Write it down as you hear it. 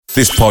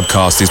This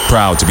podcast is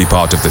proud to be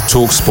part of the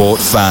TalkSport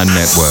Fan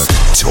Network.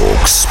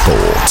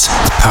 TalkSport.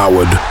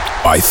 Powered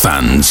by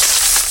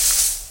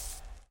fans.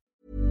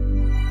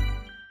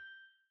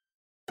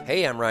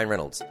 Hey, I'm Ryan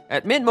Reynolds.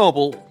 At Mint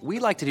Mobile, we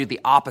like to do the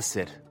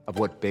opposite of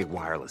what Big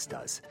Wireless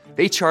does.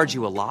 They charge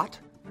you a lot,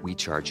 we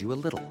charge you a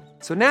little.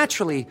 So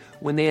naturally,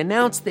 when they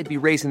announced they'd be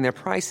raising their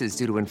prices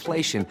due to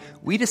inflation,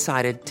 we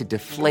decided to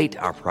deflate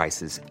our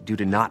prices due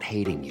to not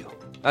hating you.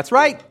 That's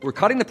right. We're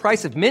cutting the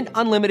price of Mint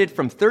Unlimited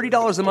from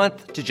 $30 a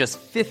month to just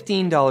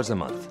 $15 a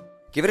month.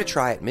 Give it a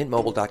try at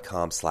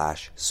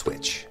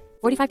mintmobile.com/switch.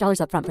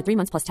 $45 up front for 3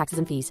 months plus taxes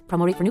and fees.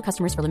 Promo rate for new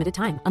customers for limited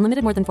time.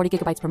 Unlimited more than 40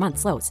 gigabytes per month.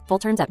 Slows full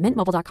terms at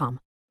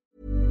mintmobile.com.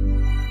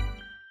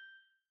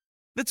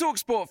 The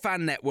TalkSport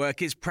Fan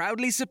Network is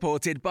proudly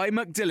supported by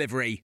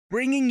McDelivery,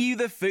 bringing you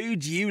the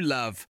food you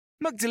love.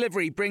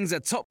 McDelivery brings a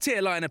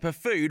top-tier lineup of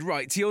food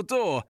right to your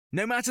door.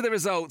 No matter the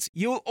result,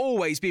 you'll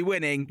always be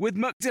winning with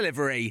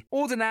McDelivery.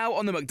 Order now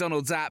on the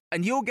McDonald's app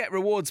and you'll get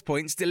rewards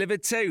points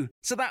delivered too.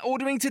 So that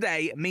ordering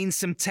today means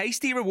some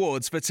tasty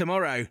rewards for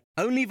tomorrow.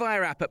 Only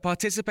via app at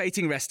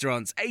participating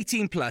restaurants.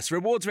 18 plus.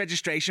 Rewards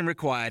registration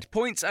required.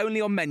 Points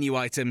only on menu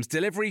items.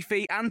 Delivery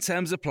fee and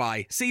terms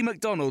apply. See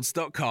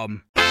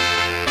mcdonalds.com.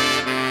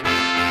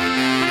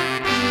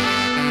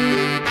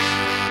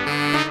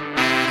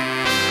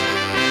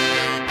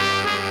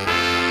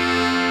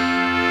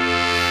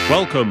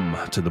 Welcome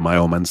to the My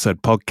Old Man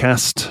Said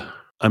podcast.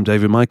 I'm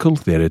David Michael,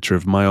 the editor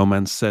of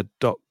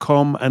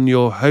myoldmansaid.com and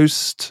your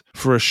host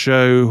for a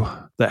show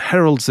that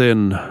heralds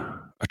in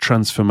a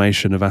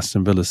transformation of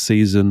Aston Villa's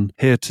season.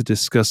 Here to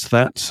discuss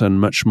that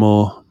and much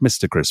more,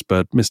 Mr. Chris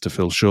Bird, Mr.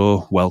 Phil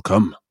Shaw,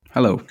 welcome.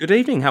 Hello. Good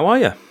evening. How are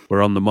you?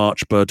 We're on the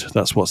march, bud.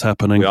 That's what's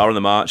happening. We are on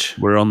the march.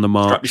 We're on the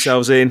march. Strap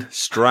yourselves in.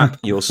 Strap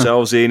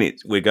yourselves in.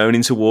 We're going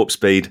into warp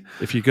speed.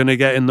 If you're going to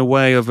get in the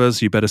way of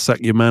us, you better sack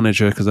your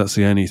manager, because that's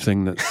the only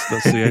thing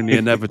that's the only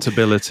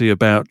inevitability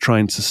about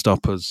trying to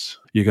stop us.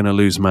 You're going to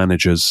lose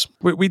managers.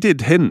 We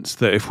did hint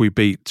that if we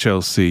beat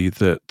Chelsea,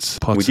 that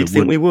Potter we did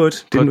think we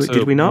would,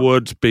 did we not?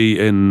 Would be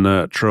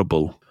in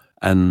trouble.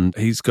 And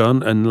he's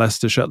gone, and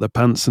Leicester shut their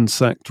pants and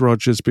sacked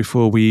Rodgers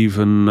before we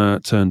even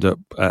turned up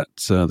at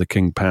the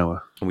King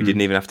Power. And we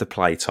didn't even have to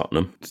play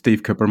Tottenham.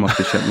 Steve Cooper must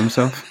have shitting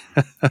himself.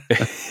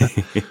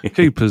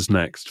 Cooper's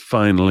next,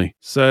 finally.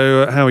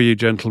 So, how are you,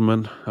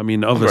 gentlemen? I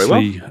mean,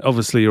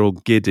 obviously you're all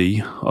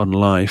giddy on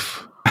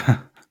life.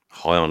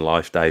 High on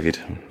life, David.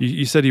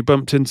 You said you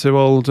bumped into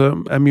old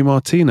Emi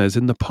Martinez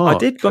in the park. I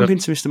did bump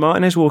into Mr.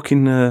 Martinez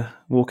walking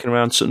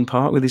around Sutton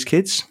Park with his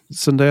kids.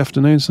 Sunday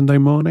afternoon, Sunday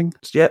morning?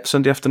 Yep,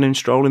 Sunday afternoon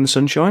stroll in the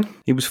sunshine.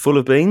 He was full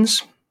of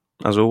beans,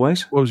 as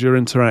always. What was your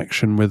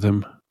interaction with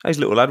him? His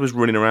little lad was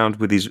running around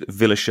with his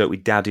Villa shirt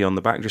with Daddy on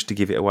the back just to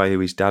give it away who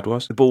his dad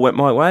was. The ball went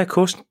my way, of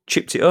course,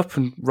 chipped it up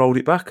and rolled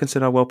it back and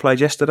said, "Oh, well played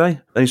yesterday."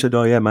 Then he said,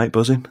 "Oh yeah, mate,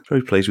 buzzing."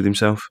 Very pleased with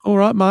himself. All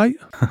right, mate.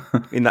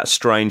 In that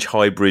strange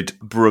hybrid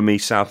Brummy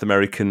South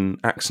American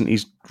accent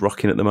he's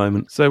rocking at the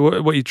moment.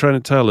 So what you're trying to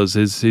tell us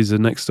is he's a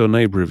next door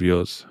neighbour of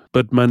yours,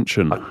 Bud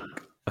Mansion.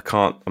 I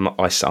can't,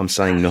 I'm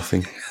saying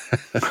nothing.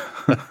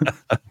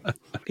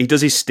 He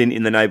does his stint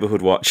in the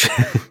neighbourhood watch.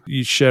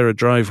 You share a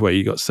driveway,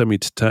 you got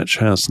semi-detached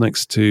house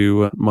next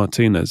to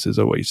Martinez, is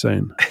that what you're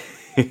saying?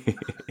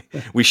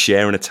 We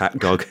share an attack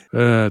dog.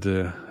 Oh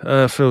dear.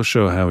 Phil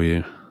Shaw, how are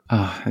you?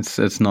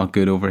 It's not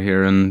good over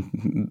here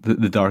in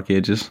the dark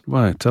ages.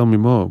 Why? Tell me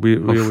more. We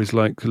always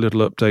like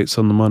little updates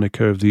on the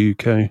Monaco of the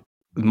UK.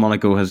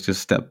 Monaco has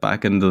just stepped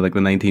back into like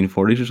the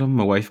 1940s or something.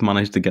 My wife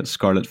managed to get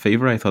scarlet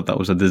fever. I thought that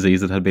was a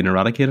disease that had been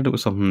eradicated. It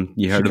was something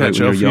you heard about when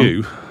you were young.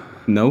 You?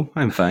 No,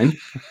 I'm fine.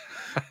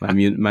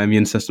 My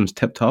immune system's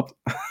tip-top.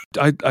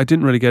 I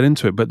didn't really get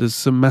into it, but there's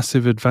some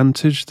massive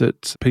advantage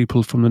that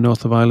people from the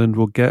north of Ireland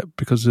will get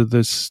because of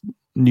this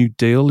new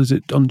deal. Is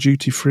it on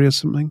duty-free or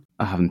something?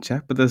 I haven't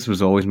checked, but this was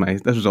always my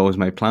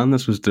plan.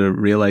 This was to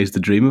realise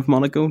the dream of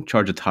Monaco,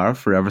 charge a tariff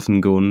for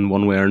everything going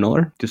one way or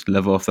another, just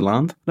live off the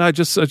land. No, I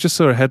just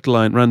saw a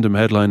random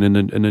headline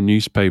in a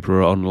newspaper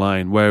or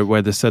online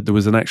where they said there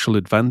was an actual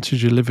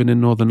advantage of living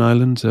in Northern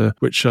Ireland,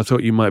 which I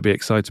thought you might be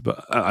excited,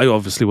 but I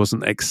obviously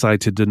wasn't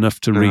excited enough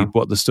to read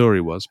what the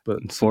story was. But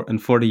in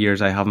 40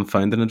 years, I haven't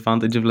found an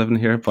advantage of living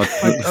here. But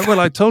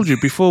I told you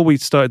before we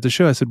started the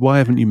show, I said, why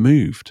haven't you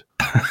moved?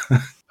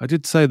 I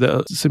did say that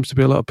there seems to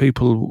be a lot of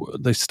people,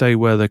 they stay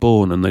where they're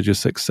born and they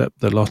just accept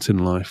their lot in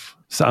life.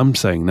 So I'm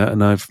saying that,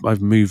 and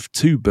I've moved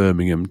to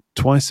Birmingham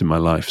twice in my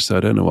life, so I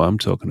don't know what I'm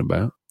talking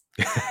about.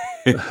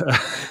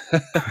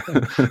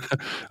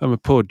 I'm a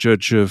poor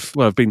judge of,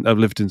 I've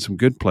lived in some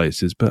good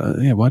places, but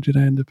why did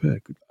I end up here?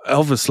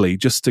 Obviously,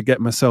 just to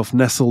get myself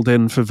nestled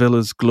in for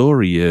Villa's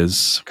glory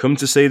years. Come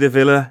to see the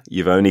Villa,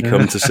 you've only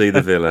come to see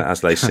the Villa,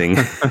 as they sing.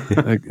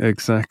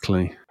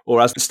 Exactly. Or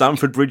as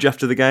Stamford Bridge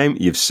after the game,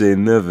 you've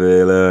seen the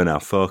Villa, now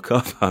fuck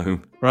off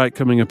home. Right,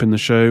 coming up in the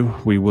show,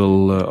 we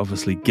will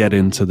obviously get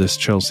into this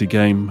Chelsea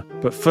game.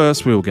 But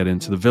first, we'll get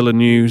into the Villa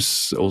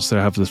news, also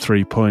have the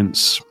 3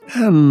 points,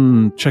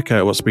 and check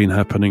out what's been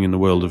happening in the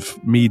world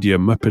of media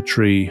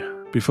muppetry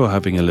before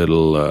having a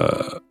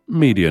little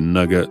media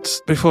nugget,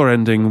 before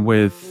ending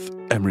with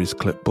Emery's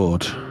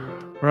clipboard.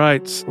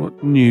 Right,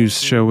 what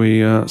news shall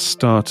we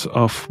start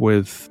off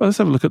with? Well, let's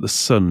have a look at the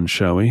Sun,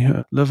 shall we?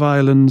 Love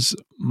Island's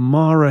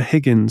Mara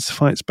Higgins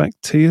fights back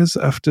tears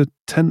after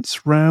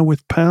tense row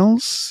with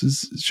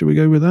pals. Shall we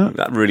go with that?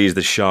 That really is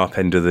the sharp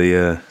end of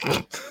the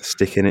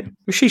stick in it.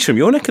 Well, she's from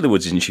your neck of the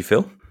woods, isn't she,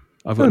 Phil?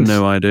 I've got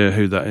no idea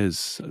who that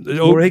is.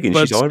 Mara Higgins,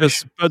 she's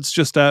Irish. Bud's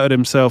just outed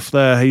himself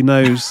there. He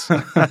knows.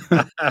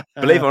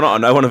 Believe it or not, I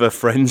know one of her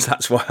friends.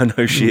 That's why I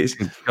know she is.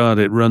 God,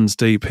 it runs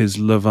deep, his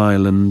Love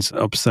Island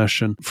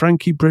obsession.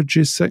 Frankie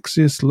Bridges'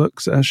 sexiest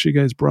looks as she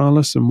goes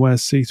braless and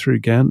wears see-through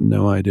gown.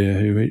 No idea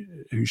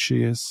who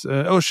she is.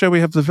 Shall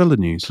we have the Villa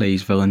news?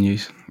 Please, Villa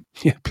news.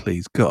 Yeah,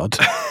 please, God.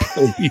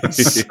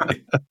 Please.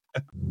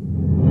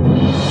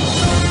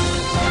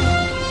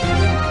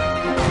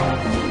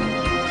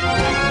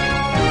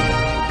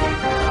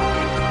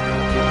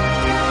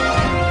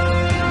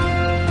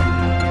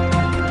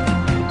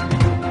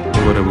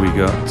 What have we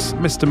got?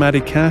 Mr.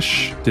 Matty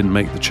Cash didn't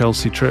make the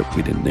Chelsea trip.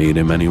 We didn't need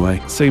him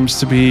anyway. Seems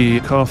to be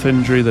a calf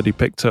injury that he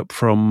picked up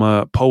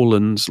from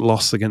Poland's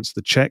loss against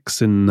the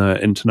Czechs in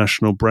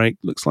international break.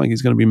 Looks like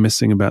he's going to be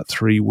missing about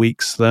 3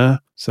 weeks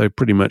there. So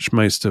pretty much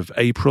most of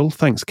April.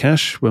 Thanks,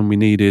 Cash, when we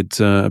needed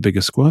a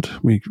bigger squad.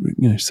 We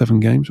 7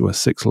 games, we're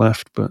 6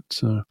 left, but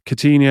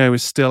Coutinho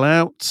is still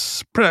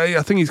out.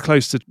 I think he's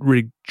close to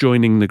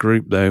rejoining the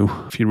group, though,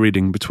 if you're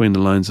reading between the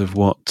lines of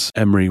what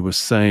Emery was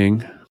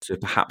saying. So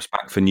perhaps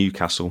back for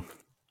Newcastle.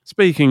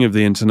 Speaking of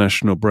the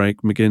international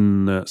break,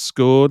 McGinn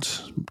scored,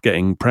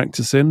 getting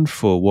practice in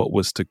for what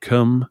was to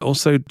come.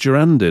 Also,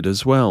 Duran did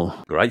as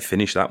well. Great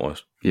finish that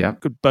was. Yeah.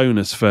 Good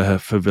bonus for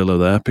Villa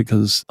there,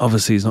 because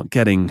obviously he's not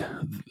getting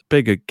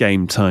bigger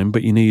game time,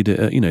 but you need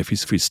if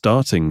he's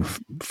starting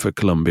for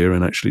Colombia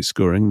and actually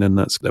scoring, then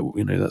that's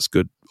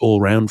good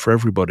all round for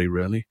everybody,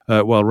 really.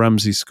 While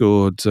Ramsey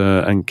scored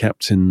and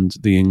captained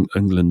the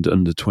England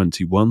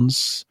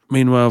under-21s.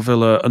 Meanwhile,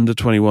 Villa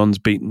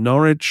under-21s beat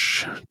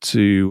Norwich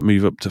to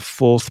move up to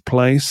 4th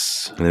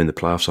place. And they're in the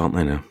playoffs, aren't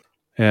they now?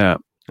 Yeah.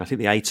 I think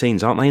the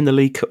 18s, aren't they, in the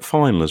League Cup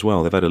final as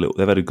well? They've had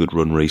a good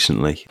run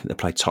recently. I think they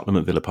played Tottenham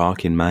at Villa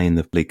Park in May in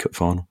the League Cup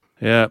final.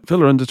 Yeah,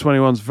 Villa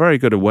under-21s very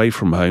good away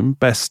from home,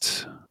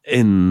 best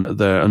in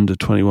their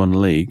under-21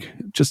 league,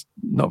 just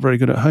not very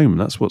good at home.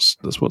 That's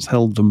what's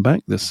held them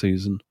back this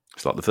season.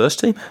 It's like the first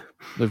team.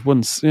 They've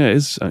won. Yeah, it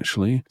is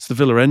actually. It's the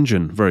Villa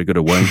engine, very good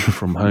away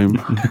from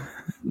home.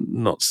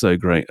 Not so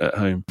great at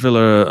home.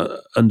 Villa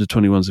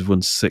under-21s have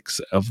won 6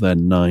 of their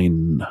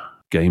 9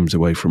 games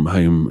away from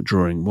home,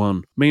 drawing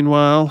 1.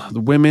 Meanwhile, the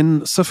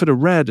women suffered a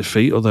rare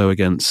defeat, although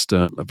against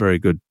a very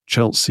good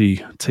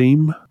Chelsea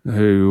team,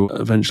 who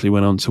eventually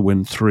went on to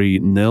win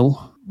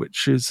 3-0,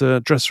 which is a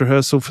dress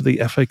rehearsal for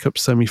the FA Cup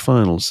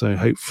semi-final. So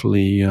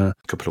hopefully a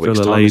couple of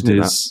weeks time,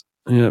 isn't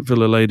it,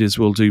 Villa ladies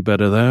will do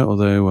better there,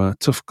 although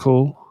tough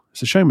call.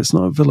 It's a shame it's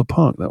not at Villa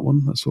Park, that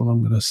one. That's all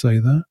I'm going to say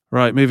there.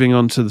 Right, moving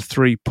on to the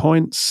 3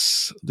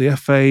 points. The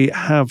FA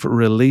have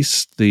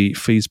released the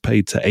fees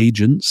paid to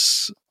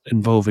agents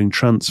involving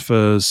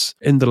transfers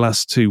in the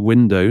last 2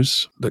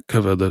 windows that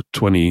cover the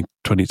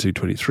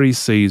 2022-23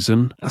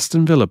 season.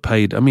 Aston Villa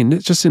paid,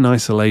 it's just in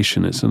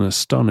isolation, it's an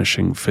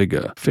astonishing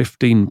figure,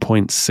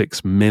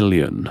 15.6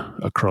 million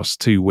across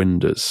 2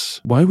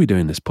 windows. Why are we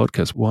doing this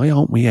podcast? Why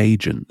aren't we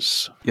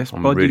agents? Yes,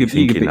 I'm really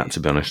thinking that, to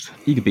be honest.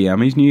 You could be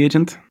Emmy's new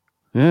agent.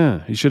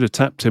 Yeah, he should have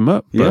tapped him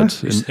up, yeah. Bud.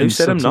 Who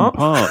said I'm not?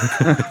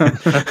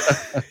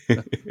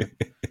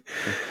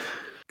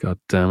 God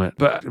damn it.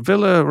 But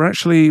Villa were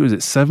actually, was it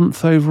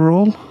 7th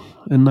overall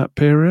in that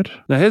period?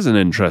 Now, here's an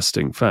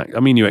interesting fact.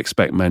 You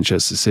expect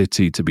Manchester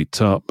City to be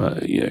top,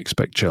 but you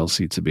expect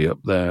Chelsea to be up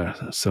there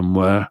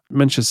somewhere.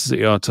 Manchester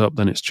City are top,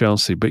 then it's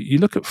Chelsea. But you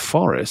look at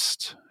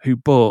Forest, who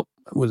bought,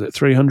 was it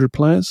 300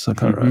 players? I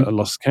can't remember, I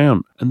lost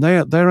count. And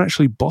they're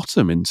actually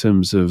bottom in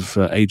terms of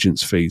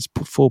agents' fees,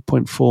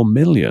 4.4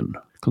 million,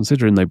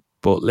 considering they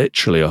bought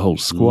literally a whole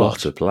squad.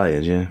 Lot of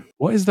players, yeah.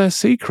 What is their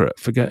secret?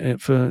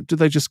 Do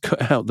they just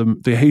cut out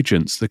the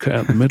agents? They cut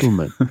out the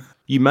middlemen?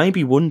 You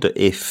maybe wonder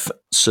if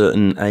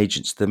certain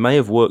agents, they may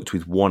have worked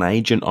with one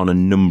agent on a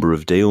number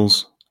of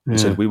deals. And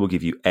said, we will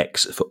give you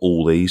X for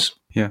all these.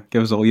 Yeah,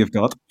 give us all you've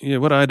got. Yeah,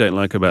 what I don't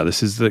like about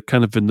this is the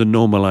kind of the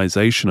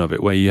normalization of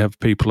it, where you have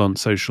people on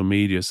social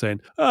media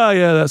saying, oh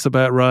yeah, that's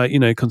about right,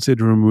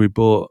 considering we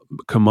bought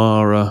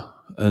Kamara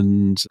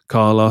and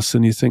Carlos,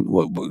 and you think,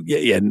 what do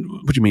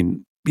you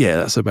mean? Yeah,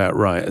 that's about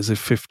right. As if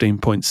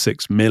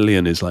 15.6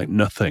 million is like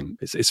nothing.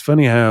 It's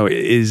funny how it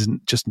is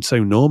just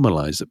so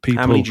normalised that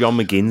people... How many John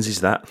McGinns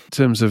is that? In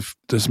terms of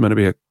there's meant to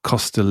be a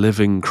cost of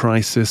living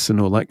crisis and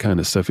all that kind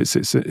of stuff.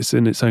 It's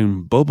in its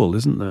own bubble,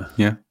 isn't there?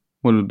 Yeah.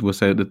 What would we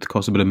say? It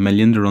costs about $1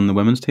 million to run the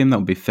women's team. That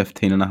would be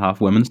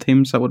 15.5 women's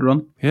teams that would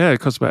run. Yeah,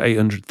 it costs about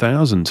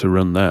 800,000 to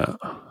run that.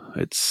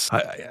 It's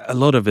a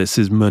lot of this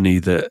is money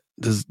that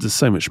there's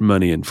so much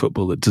money in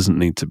football that doesn't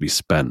need to be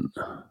spent.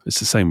 It's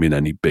the same in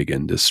any big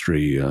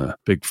industry,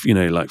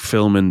 like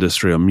film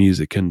industry or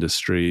music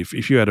industry.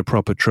 If you had a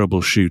proper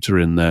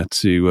troubleshooter in there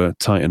to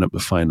tighten up the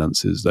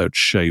finances, they would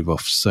shave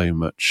off so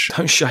much.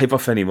 Don't shave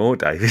off anymore,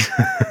 David.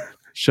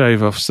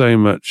 Shave off so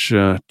much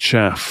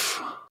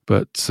chaff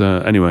But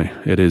anyway,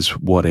 it is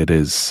what it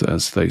is,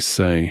 as they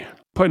say.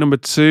 Point number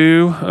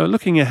 2,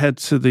 looking ahead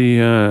to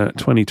the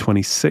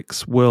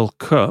 2026 World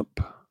Cup,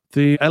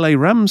 the LA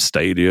Rams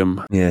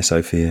Stadium. Yeah,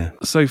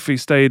 Sophie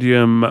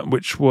Stadium,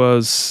 which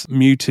was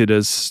muted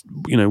as,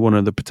 one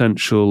of the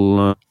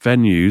potential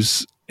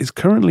venues, is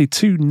currently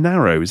too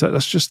narrow.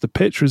 That's just the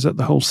pitch, or is that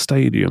the whole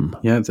stadium?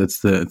 Yeah, it's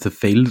the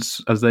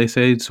fields, as they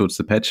say, so it's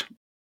the pitch.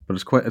 But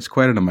it's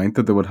quite an amount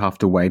that they would have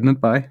to widen it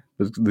by.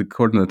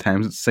 According to the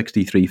Times, it's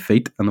 63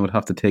 feet, and they would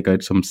have to take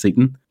out some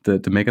seating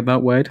to make it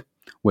that wide,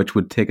 which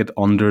would take it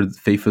under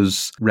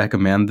FIFA's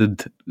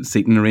recommended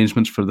seating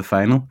arrangements for the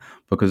final,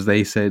 because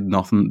they said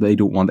they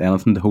don't want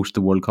anything to host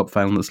the World Cup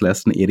final that's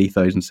less than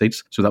 80,000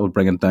 seats. So that would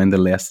bring it down to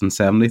less than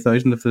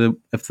 70,000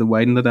 if they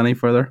widened it any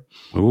further.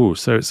 Oh,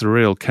 so it's a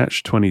real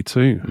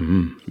catch-22.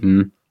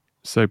 Mm-hmm.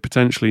 So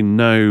potentially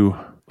no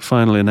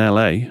final in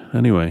LA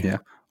anyway. Yeah.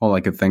 All I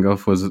could think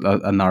of was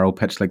a narrow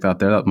pitch like that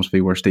there. That must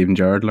be where Steven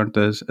Gerrard learnt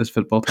his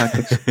football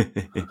tactics.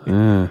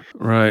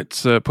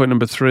 Right. Point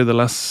number 3, the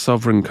last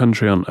sovereign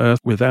country on earth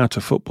without a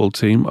football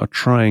team are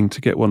trying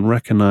to get one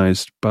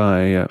recognised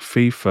by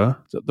FIFA.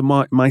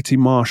 The mighty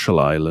Marshall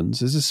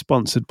Islands. Is this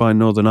sponsored by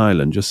Northern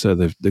Ireland, just so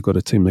they've got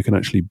a team they can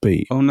actually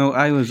beat? Oh, no.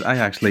 I was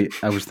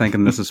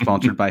thinking this is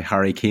sponsored by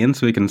Harry Kane,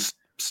 so he can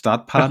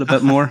stat pad a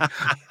bit more.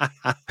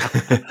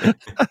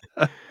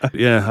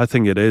 Yeah, I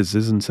think it is,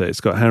 isn't it? It's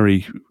got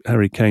Harry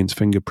Kane's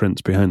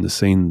fingerprints behind the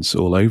scenes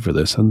all over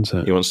this, hasn't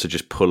it? He wants to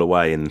just pull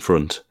away in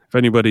front. If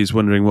anybody's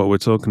wondering what we're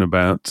talking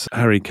about,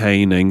 Harry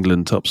Kane,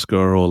 England top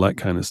scorer, all that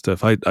kind of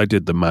stuff, I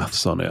did the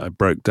maths on it. I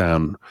broke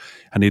down,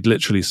 and he'd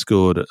literally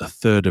scored a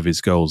third of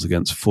his goals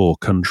against 4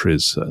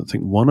 countries. I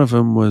think one of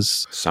them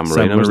was San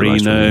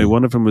Marino,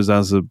 one of them was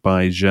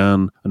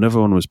Azerbaijan, another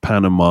one was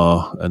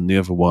Panama, and the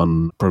other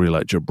one probably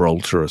like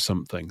Gibraltar or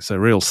something. So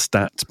real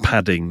stat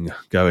padding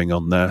going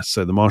on there.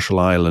 So the Marshall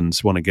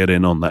Islands want to get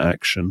in on that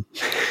action.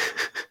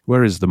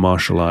 Where is the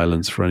Marshall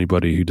Islands for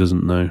anybody who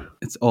doesn't know?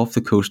 It's off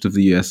the coast of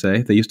the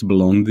USA. They used to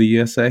belong to the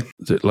USA.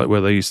 Is it like where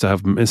they used to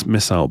have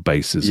missile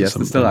bases? Yes,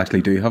 they still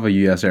actually do have a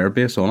US air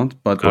base on it.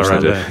 But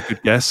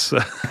good guess.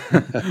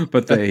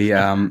 But they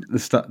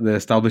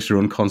established their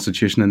own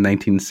constitution in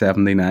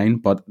 1979.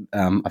 But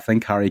I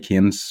think Harry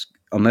Kane's,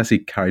 unless he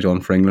carries on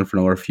for England for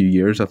another few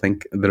years, I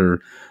think they're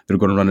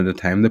going to run out of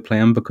time to play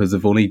him, because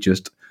they've only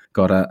just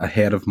got a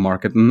head of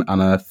marketing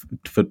and a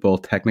football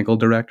technical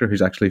director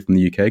who's actually from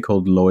the UK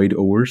called Lloyd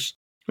Owers.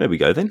 There we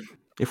go then.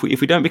 If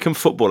we don't become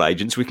football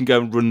agents, we can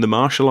go and run the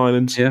Marshall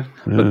Islands. Yeah.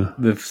 But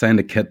they've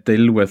signed a kit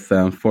deal with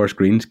Forest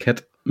Green's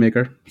kit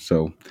maker.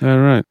 So, all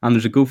right. And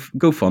there's a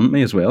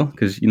GoFundMe as well,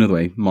 because you know the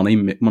way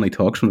money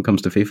talks when it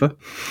comes to FIFA.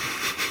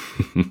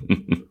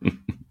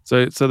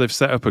 So they've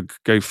set up a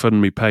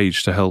GoFundMe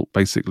page to help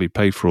basically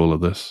pay for all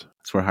of this.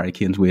 That's where Harry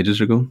Kane's wages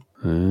are going.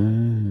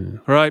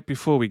 All right,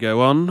 before we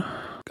go on,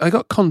 I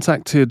got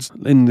contacted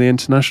in the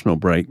international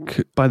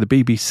break by the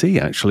BBC,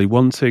 actually,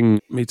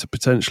 wanting me to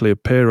potentially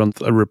appear on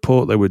a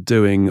report they were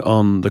doing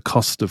on the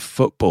cost of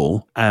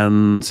football.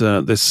 And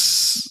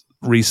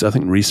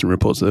recent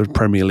reports that the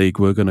Premier League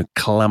were going to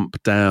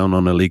clamp down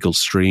on illegal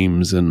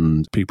streams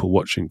and people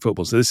watching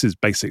football. So this is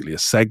basically a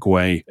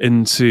segue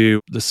into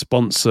the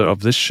sponsor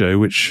of this show,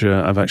 which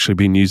I've actually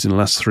been using the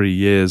last 3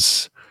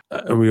 years.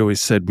 And we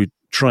always said we'd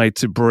try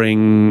to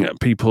bring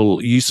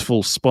people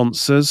useful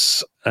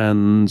sponsors,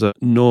 and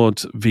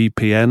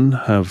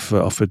NordVPN have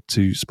offered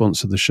to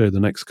sponsor the show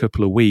the next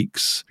couple of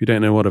weeks. If you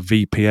don't know what a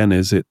VPN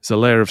is, it's a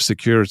layer of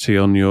security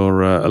on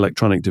your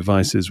electronic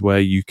devices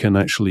where you can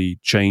actually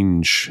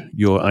change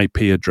your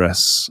IP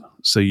address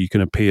so you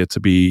can appear to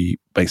be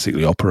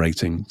basically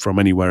operating from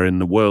anywhere in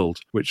the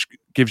world, which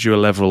gives you a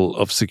level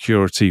of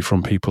security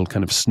from people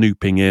kind of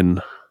snooping in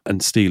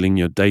and stealing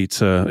your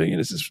data.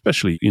 It's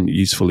especially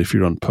useful if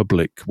you're on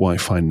public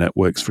Wi-Fi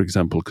networks, for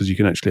example, because you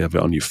can actually have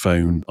it on your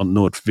phone. On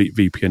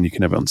NordVPN, you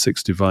can have it on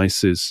 6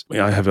 devices.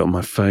 I have it on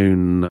my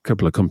phone, a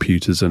couple of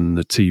computers, and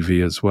the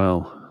TV as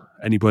well.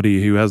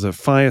 Anybody who has a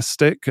Fire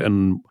Stick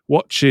and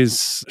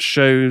watches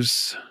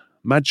shows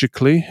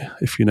magically,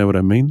 if you know what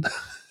I mean,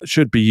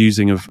 should be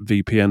using a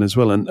VPN as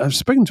well. And I've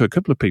spoken to a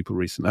couple of people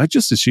recently. I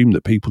just assume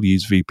that people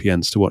use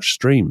VPNs to watch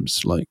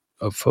streams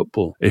of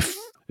football.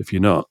 If you're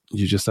not,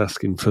 you're just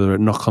asking for a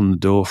knock on the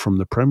door from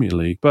the Premier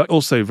League. But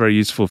also very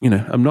useful.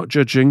 I'm not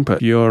judging, but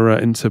if you're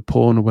into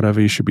porn or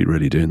whatever, you should be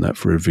really doing that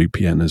for a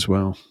VPN as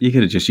well. You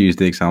could have just used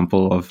the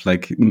example of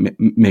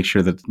make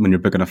sure that when you're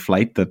booking a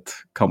flight that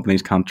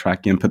companies can't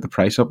track you and put the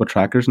price up with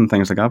trackers and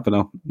things like that.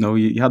 But no,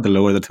 you had to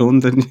lower the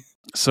tone, didn't you?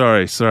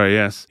 Sorry,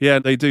 yes. Yeah,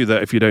 they do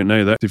that if you don't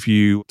know that. If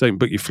you don't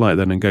book your flight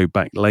then and go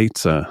back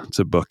later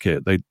to book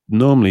it, they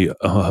normally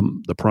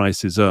the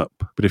price is up.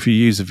 But if you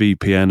use a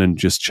VPN and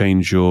just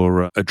change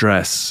your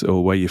address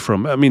or where you're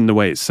from, I mean, the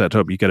way it's set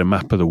up, you get a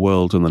map of the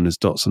world and then there's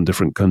dots on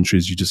different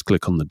countries. You just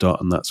click on the dot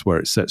and that's where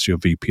it sets your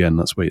VPN.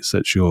 That's where it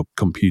sets your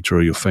computer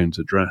or your phone's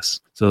address.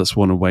 So that's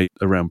one way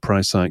around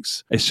price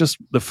hikes. It's just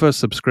the first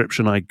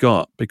subscription I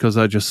got because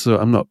I just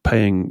thought I'm not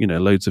paying,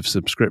 loads of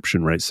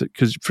subscription rates.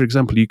 Because, for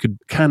example,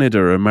 Canada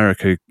or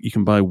America, you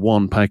can buy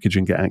one package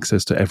and get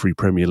access to every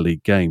Premier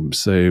League game.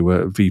 So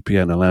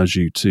VPN allows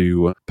you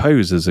to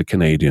pose as a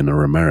Canadian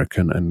or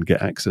American and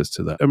get access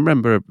to that. And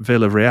remember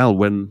Villarreal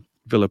when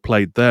Villa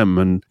played them,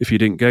 and if you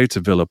didn't go to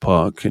Villa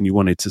Park and you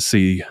wanted to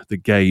see the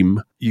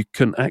game, you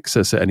couldn't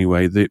access it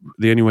anyway. The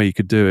only way you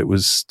could do it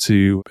was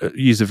to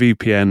use a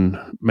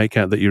VPN, make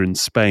out that you're in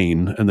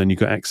Spain, and then you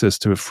got access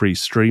to a free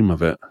stream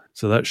of it.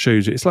 So that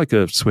shows you, it's like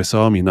a Swiss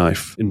Army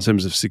knife in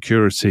terms of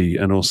security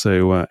and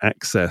also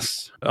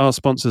access. Our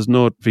sponsors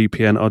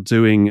NordVPN are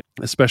doing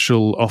a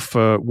special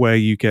offer where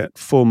you get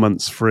 4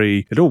 months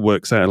free. It all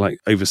works out like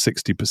over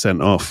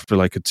 60% off for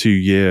like a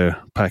 2-year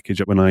package.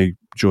 When I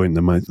joined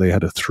them, they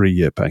had a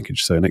 3-year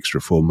package, so an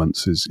extra 4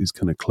 months is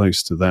kind of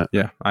close to that.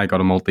 Yeah, I got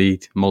a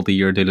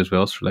multi-year deal as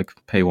well, so like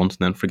pay once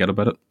and then forget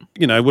about it.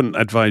 I wouldn't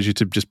advise you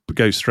to just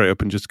go straight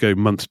up and just go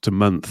month to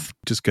month.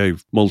 Just go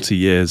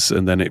multi-years,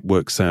 and then it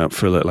works out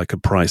for like a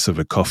price of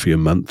a coffee a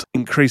month.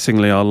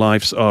 Increasingly, our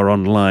lives are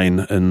online,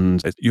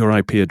 and your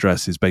IP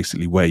address is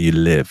basically where you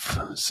live.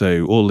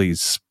 So all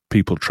these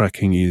people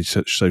tracking you,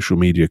 such social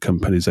media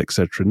companies,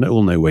 etc.,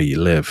 all know where you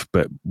live.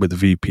 But with a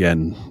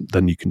VPN,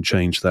 then you can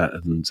change that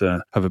and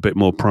have a bit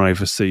more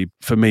privacy.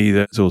 For me,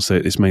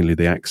 it's mainly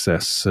the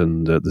access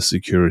and the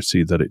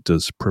security that it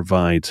does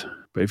provide.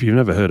 But if you've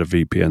never heard of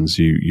VPNs,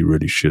 you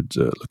really should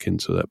look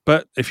into that.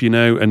 But if you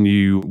know and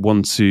you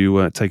want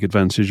to take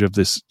advantage of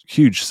this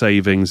huge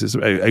savings, it's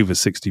over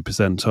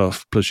 60%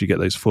 off, plus you get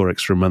those 4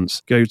 extra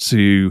months. Go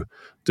to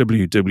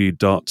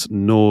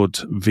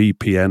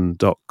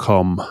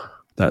www.nordvpn.com.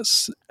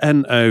 That's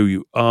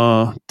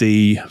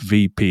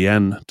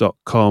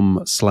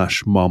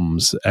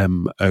nordvpn.com/moms,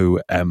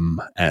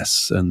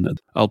 MOMS.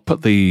 And I'll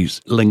put the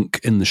link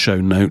in the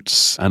show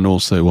notes and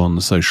also on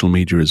the social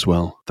media as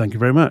well. Thank you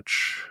very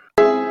much.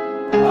 And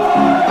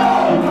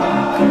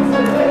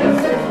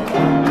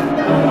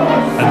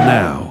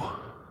now,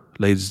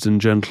 ladies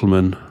and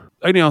gentlemen,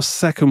 only our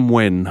second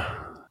win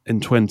in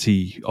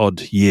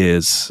 20-odd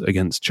years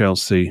against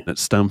Chelsea at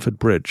Stamford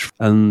Bridge.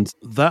 And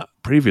that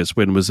previous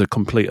win was a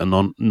complete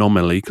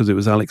anomaly because it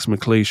was Alex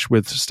McLeish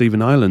with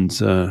Stephen Ireland.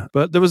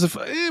 But there was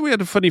we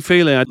had a funny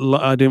feeling.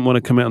 I didn't want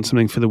to come out on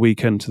something for the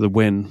weekend to the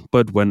win.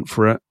 Bud went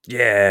for it.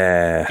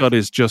 Yeah. Got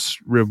his just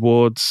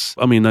rewards.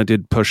 I mean, I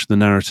did push the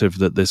narrative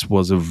that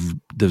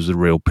there's a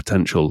real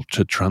potential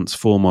to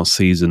transform our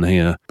season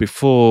here.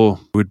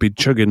 Before, we'd be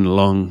chugging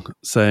along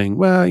saying,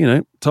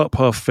 well, top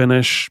half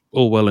finish,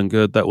 all well and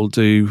good, that will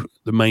do.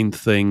 The main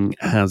thing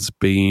has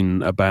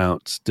been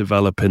about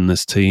developing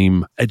this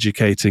team,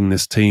 educating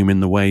this team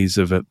in the ways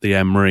of the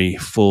Emery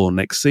for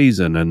next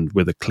season. And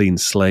with a clean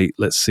slate,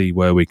 let's see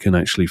where we can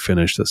actually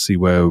finish. Let's see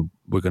where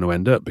we're going to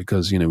end up,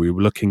 because, we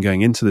were looking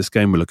going into this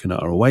game, we're looking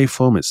at our away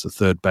form. It's the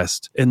third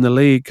best in the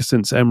league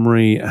since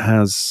Emery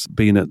has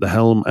been at the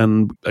helm.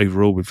 And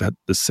overall, we've had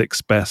the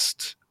 6th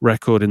best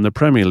record in the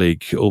Premier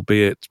League,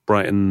 albeit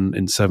Brighton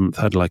in 7th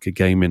had like a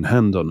game in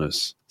hand on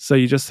us. So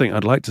you just think,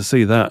 I'd like to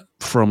see that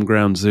from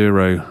ground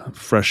zero,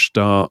 fresh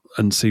start,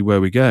 and see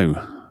where we go.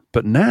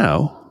 But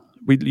now,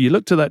 you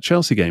looked at that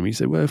Chelsea game, you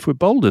say, well, if we're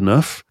bold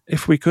enough,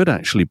 if we could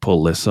actually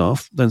pull this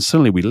off, then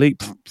suddenly we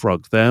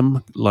leapfrog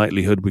them.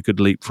 Likelihood we could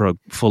leapfrog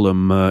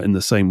Fulham in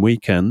the same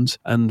weekend,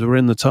 and we're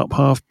in the top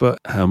half. But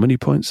how many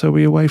points are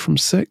we away from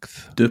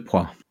 6th? 2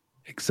 points.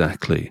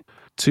 Exactly.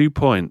 2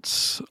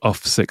 points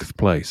off 6th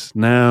place.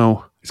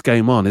 Now, it's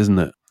game on, isn't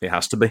it? It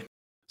has to be.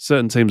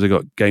 Certain teams have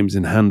got games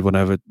in hand,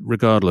 whatever.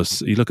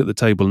 Regardless, you look at the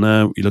table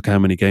now, you look at how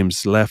many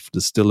games left,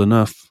 there's still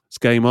enough. It's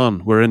game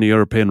on. We're in the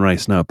European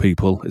race now,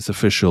 people. It's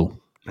official.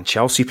 And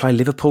Chelsea play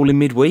Liverpool in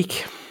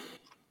midweek.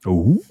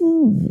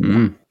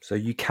 Ooh. So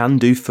you can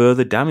do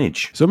further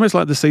damage. It's almost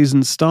like the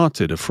season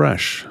started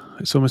afresh.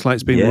 It's almost like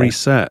it's been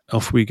reset.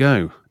 Off we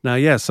go. Now,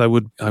 yes, I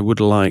would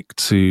like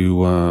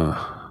to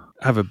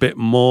have a bit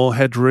more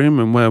headroom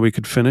and where we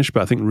could finish,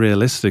 but I think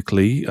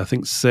realistically,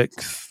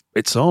 6th,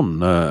 it's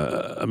on.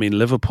 I mean,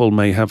 Liverpool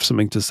may have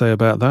something to say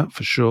about that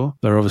for sure.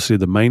 They're obviously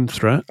the main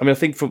threat. I mean, I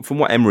think from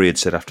what Emery had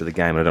said after the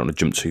game, and I don't want to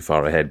jump too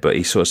far ahead, but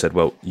he sort of said,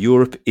 well,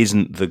 Europe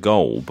isn't the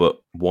goal, but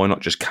why not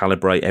just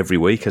calibrate every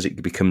week as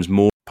it becomes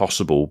more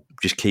possible?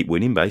 Just keep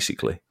winning,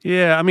 basically.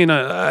 Yeah, I mean,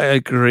 I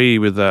agree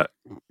with that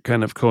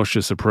kind of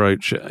cautious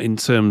approach in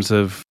terms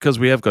of, because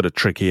we have got a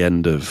tricky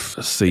end of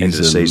season. End of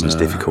the season's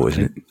difficult,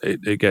 isn't it?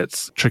 It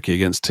gets tricky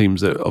against teams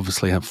that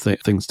obviously have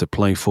things to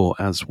play for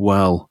as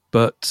well.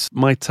 But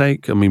my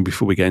take, I mean,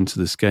 before we get into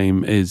this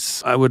game,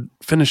 is I would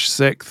finish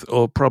 6th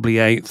or probably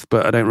 8th,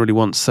 but I don't really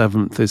want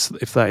 7th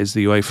if that is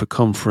the UEFA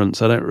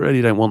conference. I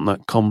don't want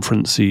that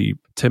conference-y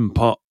Tim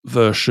Pot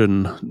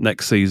version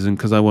next season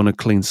because I want a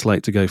clean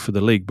slate to go for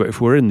the league. But if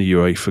we're in the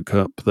UEFA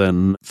Cup,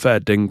 then fair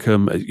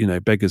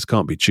dinkum, beggars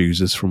can't be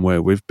choosers from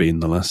where we've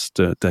been the last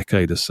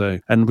decade or so.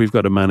 And we've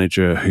got a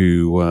manager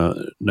who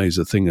knows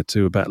a thing or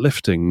two about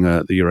lifting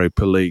the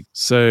Europa League.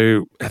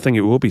 So I think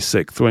it will be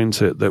 6th,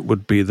 won't it? That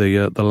would be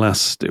the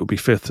last. It will be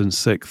 5th and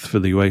 6th for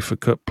the UEFA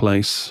Cup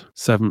place,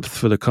 7th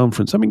for the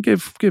conference. I mean,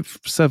 give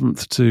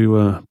 7th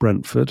to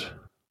Brentford.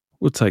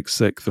 We'll take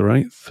 6th or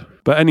 8th.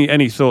 But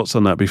any thoughts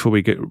on that before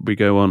we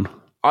go on?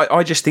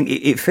 I just think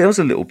it feels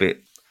a little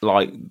bit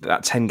like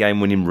that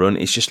 10-game winning run.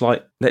 It's just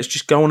like, let's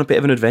just go on a bit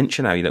of an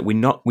adventure now. We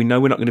know we're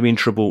not going to be in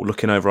trouble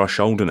looking over our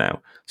shoulder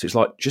now. So it's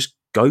like, just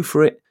go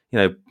for it.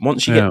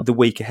 Once you get the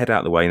week ahead out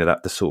of the way,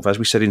 that the sort of, as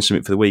we said in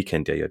something for the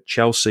weekend, you had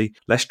Chelsea,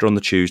 Leicester on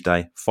the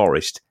Tuesday,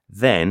 Forest.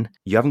 Then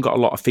you haven't got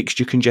a lot of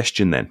fixture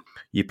congestion then.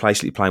 You're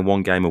basically playing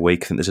 1 game a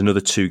week. I think there's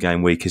another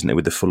 2-game week, isn't there,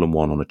 with the Fulham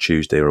one on a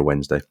Tuesday or a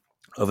Wednesday.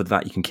 Other than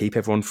that, you can keep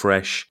everyone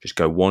fresh, just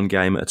go 1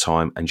 game at a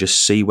time and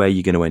just see where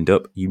you're going to end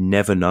up. You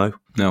never know.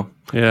 No.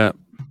 Yeah.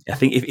 I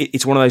think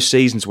it's one of those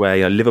seasons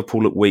where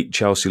Liverpool look weak,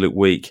 Chelsea look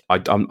weak.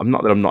 I'm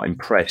not that I'm not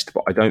impressed,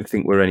 but I don't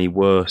think we're any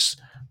worse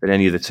than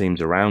any of the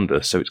teams around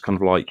us. So it's kind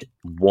of like,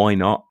 why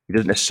not? It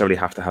doesn't necessarily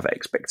have to have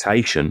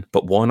expectation,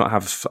 but why not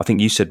have, I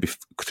think you said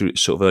through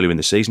sort of earlier in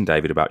the season,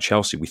 David, about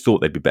Chelsea, we thought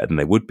they'd be better than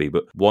they would be,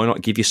 but why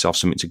not give yourself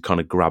something to kind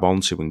of grab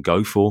onto and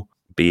go for?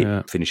 Be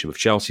it finishing with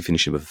Chelsea,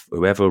 finishing with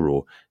whoever,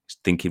 or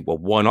thinking, well,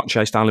 why not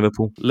chase down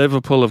Liverpool?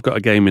 Liverpool have got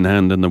a game in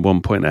hand and they're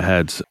 1 point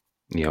ahead.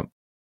 Yeah.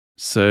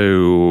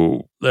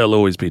 So they'll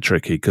always be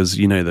tricky because,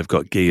 they've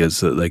got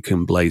gears that they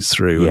can blaze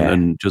through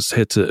and just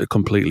hit at a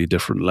completely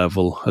different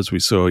level, as we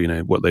saw,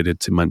 what they did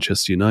to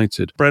Manchester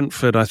United.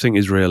 Brentford, I think,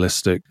 is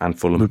realistic. And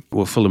Fulham.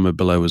 Well, Fulham are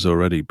below us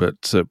already,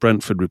 but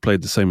Brentford, we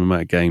played the same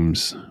amount of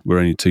games. We're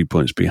only 2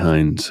 points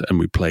behind and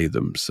we play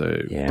them. So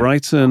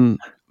Brighton,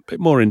 bit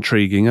more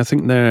intriguing. I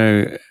think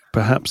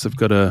perhaps they've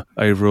got a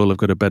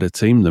better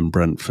team than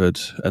Brentford,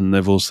 and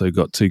they've also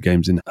got 2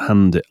 games in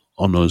hand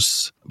on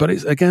us. But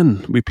it's,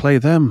 again, we play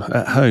them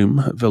at home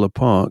at Villa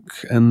Park,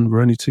 and we're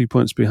only 2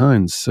 points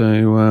behind.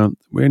 So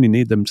we only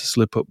need them to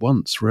slip up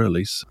once,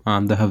 really.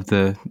 And they have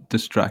the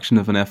distraction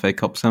of an FA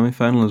Cup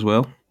semi-final as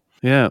well.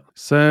 Yeah,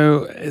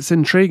 so it's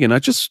intriguing. I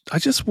just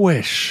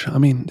wish,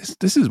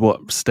 this is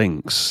what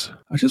stinks.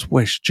 I just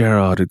wish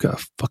Gerrard had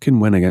got a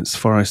fucking win against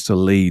Forest or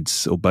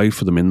Leeds, or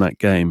both of them in that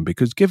game,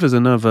 because give us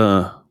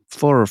another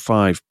 4 or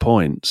 5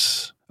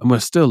 points and we're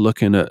still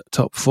looking at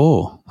top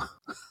 4.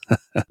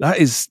 That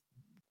is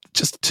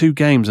just 2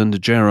 games under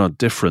Gerrard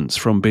difference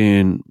from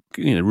being,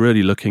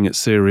 really looking at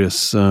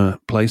serious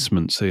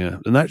placements here.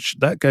 And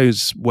that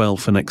goes well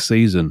for next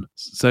season.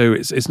 So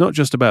it's not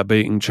just about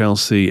beating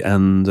Chelsea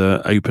and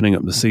opening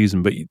up the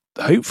season, but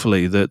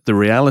hopefully the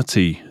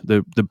reality,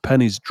 the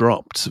pennies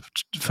dropped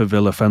for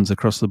Villa fans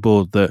across the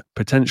board that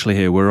potentially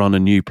here we're on a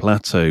new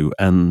plateau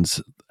and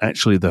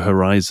actually the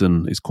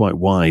horizon is quite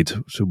wide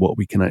to what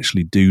we can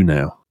actually do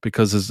now.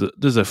 Because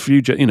there's a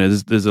few,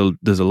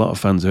 there's a lot of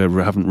fans who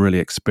haven't really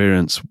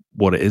experienced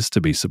what it is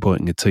to be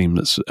supporting a team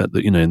that's at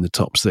the, in the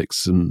top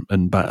 6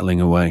 and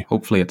battling away.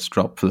 Hopefully it's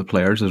dropped for the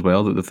players as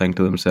well, that they think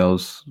to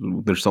themselves,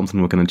 there's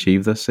something we can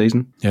achieve this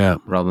season. Yeah.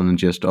 Rather than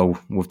just,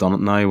 we've done it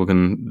now, we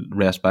can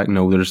rest back.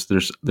 No, there's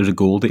a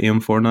goal to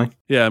aim for now.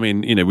 Yeah,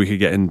 we could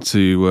get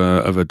into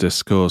other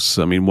discourse.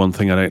 One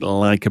thing I don't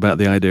like about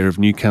the idea of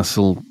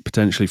Newcastle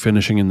potentially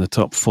finishing in the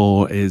top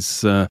 4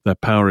 is their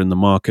power in the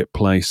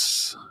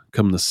marketplace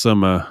come the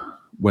summer,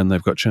 when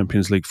they've got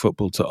Champions League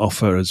football to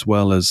offer as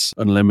well as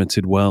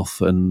unlimited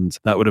wealth. And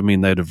that would have mean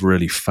they'd have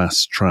really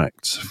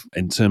fast-tracked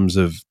in terms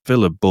of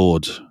Villa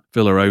board.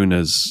 Villa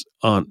owners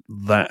aren't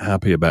that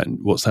happy about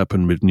what's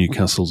happened with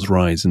Newcastle's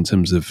rise in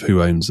terms of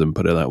who owns them,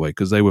 put it that way,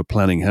 because they were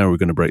planning how we're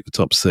going to break the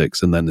top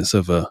 6, and then this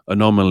other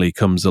anomaly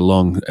comes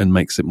along and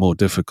makes it more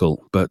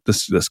difficult. But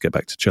let's get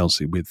back to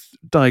Chelsea. We've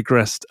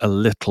digressed a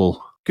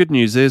little. Good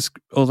news is,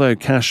 although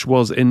Cash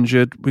was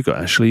injured, we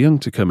got Ashley Young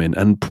to come in,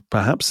 and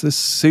perhaps this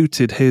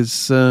suited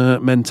his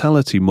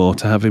mentality more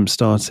to have him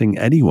starting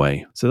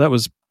anyway. So that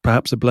was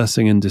perhaps a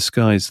blessing in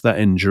disguise, that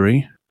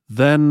injury.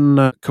 Then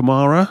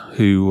Kamara,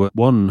 who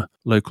one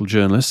local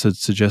journalist had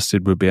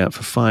suggested would be out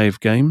for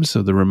 5 games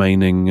of the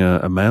remaining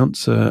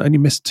amount, only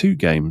missed 2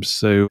 games.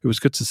 So it was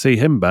good to see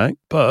him back,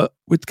 but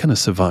we'd kind of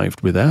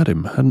survived without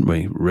him, hadn't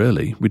we,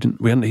 really? We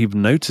hadn't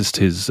even noticed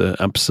his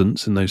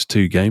absence in those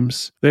 2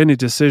 games. The only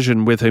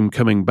decision with him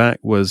coming back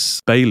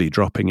was Bailey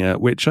dropping out,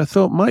 which I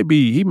thought might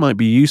be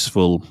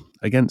useful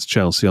against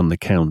Chelsea on the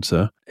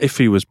counter, if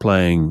he was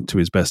playing to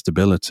his best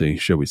ability,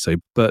 shall we say.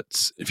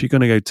 But if you're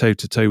going to go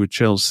toe-to-toe with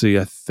Chelsea,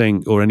 I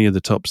think, or any of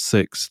the top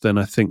 6, then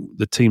I think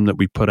the team that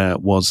we put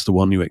out was the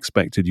one you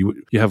expected. You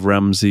have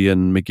Ramsey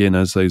and McGinn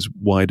as those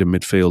wider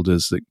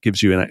midfielders that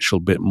gives you an actual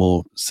bit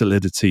more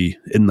solidity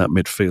in that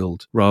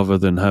midfield, rather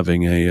than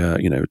having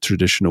a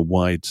traditional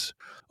wide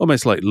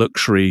almost like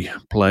luxury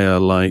player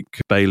like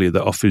Bailey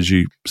that offers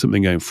you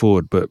something going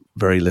forward, but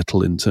very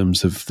little in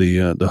terms of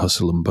the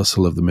hustle and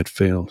bustle of the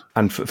midfield.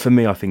 And for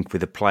me, I think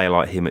with a player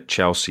like him at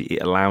Chelsea,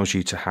 it allows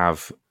you to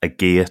have a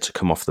gear to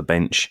come off the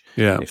bench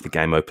if the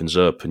game opens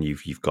up, and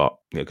you've got,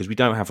 because we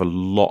don't have a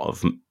lot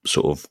of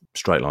sort of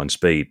straight line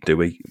speed, do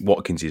we?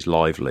 Watkins is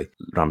lively,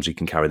 Ramsey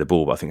can carry the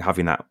ball, but I think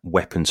having that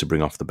weapon to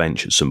bring off the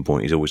bench at some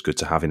point is always good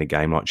to have in a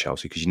game like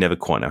Chelsea, because you never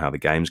quite know how the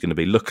game's going to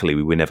be. Luckily,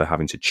 we were never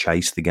having to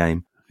chase the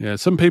game. Yeah,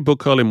 some people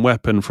call him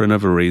weapon for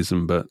another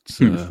reason, but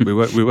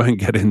we won't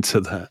get into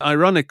that.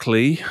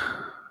 Ironically,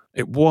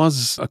 it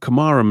was a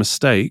Kamara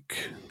mistake,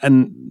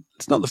 and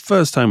it's not the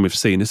first time we've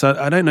seen this.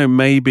 I don't know,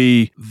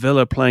 maybe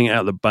Villa playing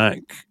out the back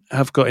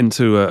have got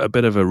into a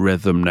bit of a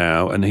rhythm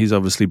now, and he's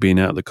obviously been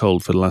out the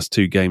cold for the last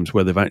 2 games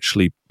where they've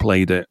actually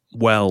played it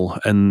well,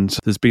 and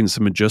there's been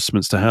some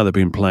adjustments to how they've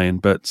been playing,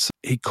 but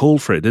he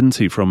called for it, didn't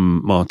he,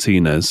 from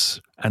Martinez?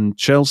 And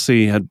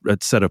Chelsea had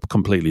set up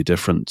completely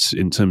different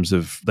in terms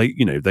of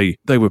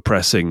they were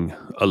pressing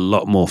a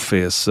lot more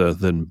fiercer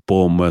than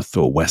Bournemouth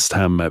or West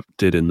Ham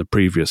did in the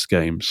previous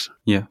games.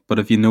 Yeah, but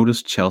if you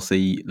notice,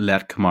 Chelsea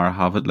let Kamara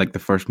have it like the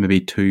first maybe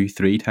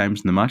 2-3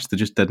 times in the match. They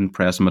just didn't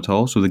press him at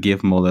all, so they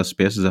gave him all this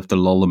space as if to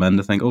lull them in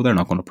to think, oh, they're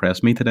not going to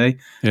press me today.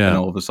 Yeah. And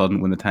all of a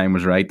sudden, when the time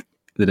was right,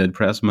 they did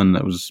press him, and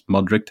it was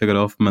Mudryk took it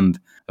off him, and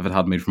if it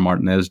hadn't been for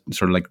Martinez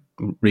sort of like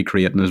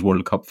recreating his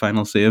World Cup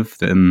final save,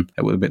 then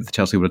it would have been,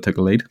 Chelsea would have took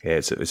the lead.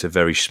 Yeah, it's a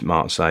very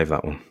smart save,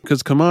 that one.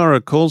 Because Kamara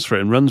calls for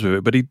it and runs with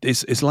it, but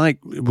it's like,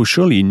 well,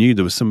 surely you knew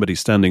there was somebody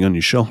standing on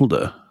your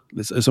shoulder.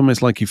 It's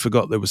almost like you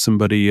forgot there was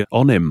somebody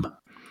on him.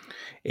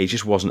 It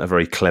just wasn't a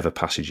very clever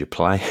passage of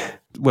play.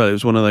 Well, it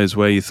was one of those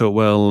where you thought,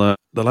 well,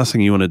 the last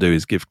thing you want to do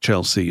is give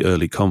Chelsea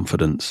early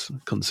confidence,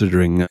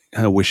 considering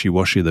how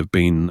wishy-washy they've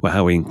been, or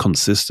how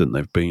inconsistent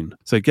they've been.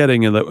 So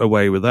getting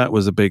away with that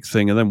was a big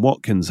thing. And then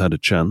Watkins had a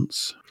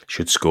chance.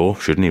 Should score,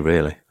 shouldn't he,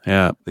 really?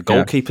 Yeah. The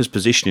goalkeeper's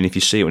positioning, if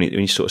you see it, when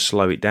you sort of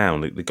slow it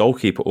down, the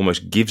goalkeeper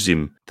almost gives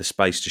him the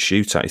space to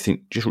shoot at. You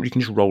think, you can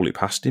just roll it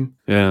past him.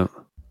 Yeah.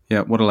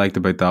 Yeah, what I liked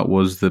about that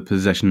was the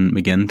position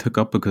McGinn took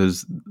up,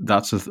 because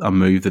that's a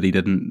move that he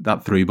didn't.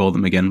 That through ball that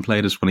McGinn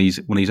played is when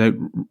he's out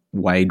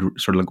wide,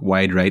 sort of like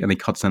wide right, and he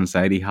cuts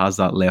inside. He has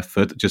that left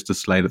foot just to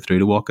slide it through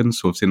to Watkins.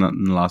 So I've seen that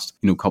in the last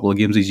couple of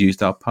games. He's used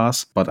that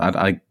pass. But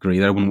I agree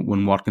there.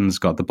 When Watkins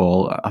got the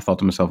ball, I thought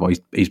to myself, oh, he's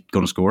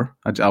going to score.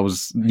 I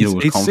was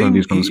confident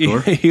he was going to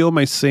score. He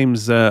almost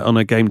seems on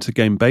a game to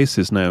game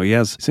basis now.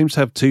 Seems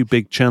to have 2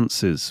 big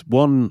chances.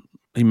 One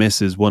he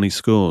misses, one he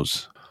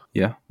scores.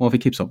 Yeah, well, if he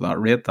keeps up that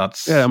rate,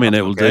 that's... Yeah, I mean,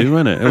 it will do,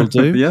 won't it? It will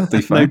do. Yeah, it'll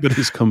be fine.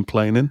 Nobody's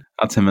complaining.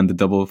 That's him in the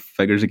double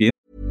figures again.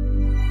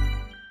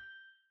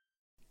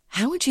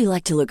 How would you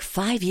like to look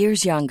 5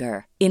 years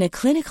younger? In a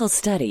clinical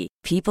study,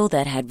 people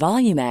that had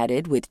volume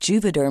added with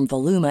Juvederm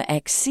Voluma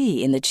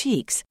XC in the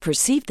cheeks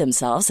perceived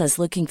themselves as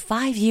looking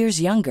 5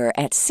 years younger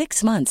at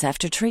 6 months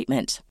after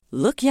treatment.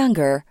 Look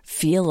younger,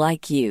 feel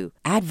like you.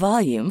 Add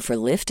volume for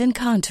lift and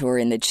contour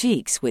in the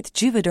cheeks with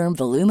Juvederm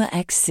Voluma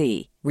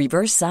XC.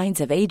 Reverse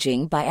signs of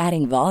aging by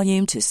adding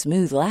volume to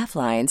smooth laugh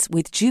lines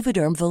with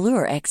Juvederm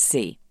Volure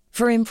XC.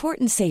 For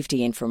important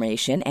safety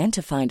information and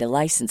to find a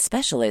licensed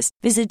specialist,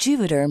 visit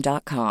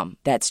Juvederm.com.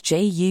 That's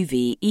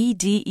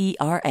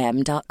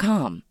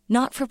JUVEDERM.com.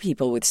 Not for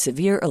people with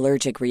severe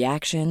allergic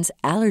reactions,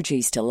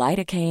 allergies to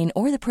lidocaine,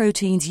 or the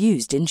proteins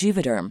used in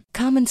Juvederm.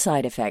 Common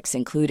side effects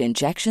include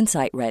injection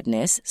site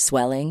redness,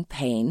 swelling,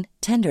 pain,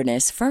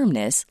 tenderness,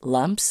 firmness,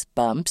 lumps,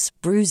 bumps,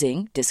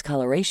 bruising,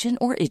 discoloration,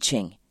 or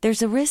itching.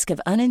 There's a risk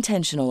of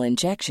unintentional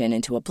injection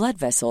into a blood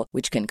vessel,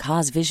 which can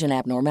cause vision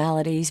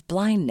abnormalities,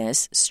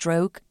 blindness,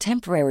 stroke,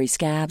 temporary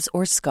scabs,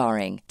 or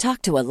scarring.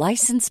 Talk to a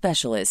licensed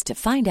specialist to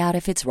find out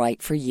if it's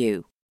right for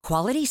you.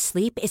 Quality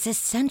sleep is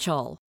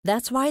essential.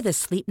 That's why the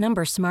Sleep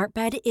Number Smart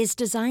Bed is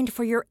designed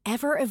for your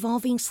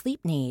ever-evolving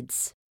sleep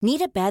needs.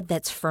 Need a bed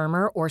that's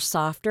firmer or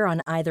softer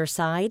on either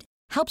side?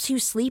 Helps you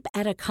sleep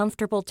at a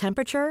comfortable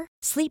temperature?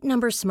 Sleep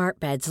Number Smart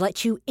Beds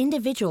let you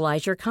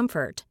individualize your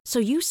comfort, so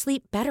you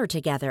sleep better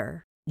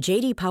together.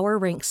 J.D. Power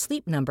ranks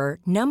Sleep Number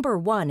number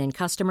 1 in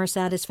customer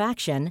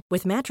satisfaction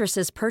with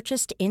mattresses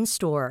purchased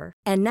in-store.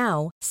 And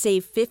now,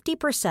 save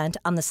 50%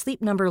 on the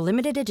Sleep Number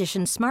Limited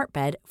Edition Smart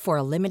Bed for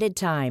a limited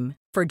time.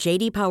 For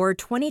J.D. Power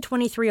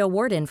 2023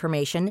 award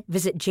information,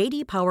 visit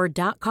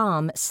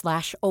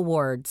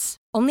jdpower.com/awards.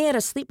 Only at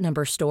a Sleep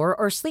Number store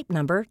or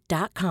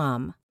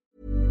sleepnumber.com.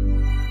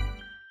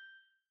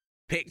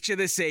 Picture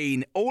the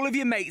scene. All of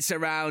your mates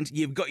around,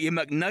 you've got your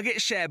McNugget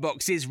share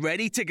boxes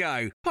ready to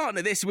go.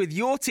 Partner this with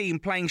your team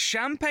playing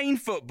champagne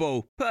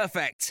football.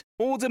 Perfect.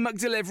 Order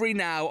McDelivery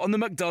now on the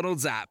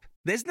McDonald's app.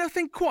 There's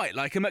nothing quite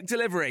like a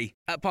McDelivery.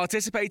 At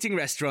participating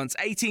restaurants,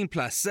 18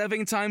 plus,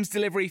 serving times,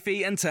 delivery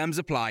fee and terms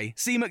apply.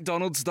 See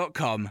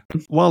mcdonalds.com.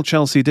 While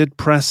Chelsea did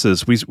press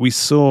us, we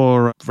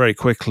saw very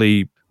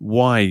quickly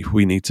why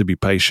we need to be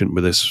patient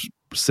with this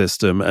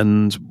system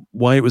and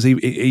why it was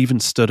even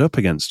stood up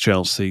against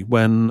Chelsea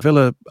when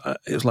Villa,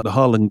 it was like the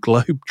Harlem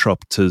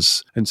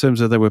Globetrotters in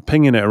terms of they were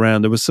pinging it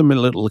around. There was some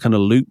little kind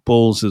of loop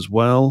balls as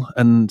well,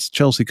 and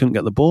Chelsea couldn't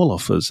get the ball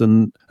off us.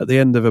 And at the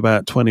end of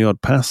about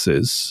 20-odd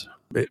passes,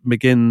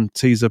 McGinn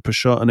tees up a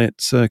shot and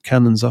it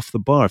cannons off the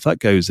bar. If that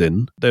goes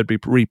in, they'd be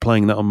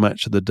replaying that on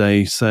Match of the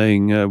Day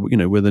saying,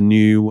 we're the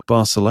new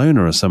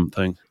Barcelona or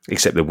something.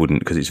 Except they wouldn't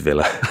because it's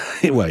Villa.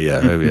 Well,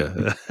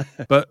 yeah.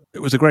 But it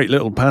was a great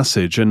little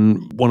passage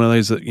and one of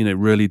those that,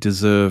 really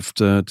deserved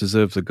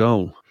the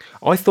goal.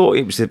 I thought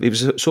it was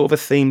sort of a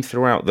theme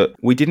throughout that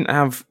we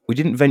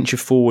didn't venture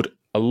forward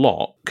a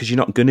lot because you're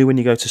not going to when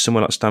you go to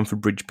somewhere like Stamford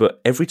Bridge. But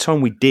every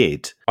time we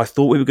did, I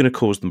thought we were going to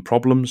cause them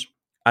problems.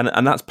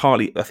 And that's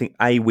partly, I think,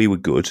 A, we were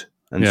good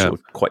and sort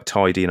of quite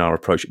tidy in our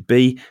approach.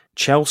 B,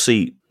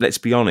 Chelsea, let's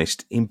be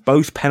honest, in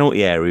both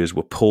penalty areas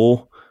were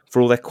poor.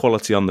 For all their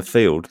quality on the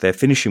field, their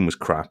finishing was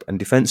crap. And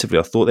defensively,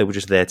 I thought they were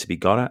just there to be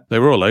got at. They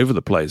were all over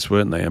the place,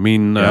 weren't they? I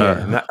mean...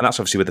 and that's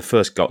obviously where the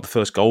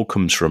first goal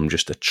comes from,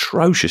 just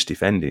atrocious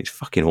defending. It's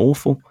fucking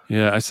awful.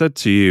 Yeah, I said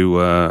to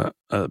you...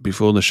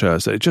 before the show,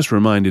 so it just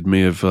reminded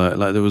me of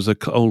there was an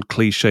old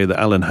cliche that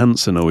Alan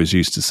Hansen always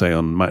used to say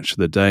on Match of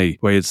the Day,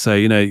 where he'd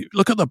say,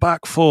 look at the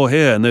back four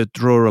here, and they'd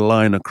draw a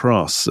line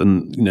across,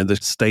 and the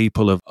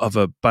staple of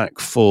a back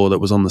four that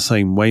was on the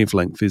same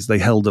wavelength is they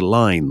held a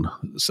line,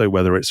 so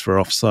whether it's for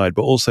offside,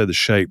 but also the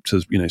shape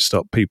to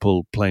stop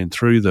people playing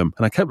through them.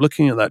 And I kept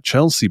looking at that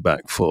Chelsea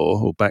back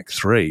four or back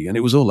three, and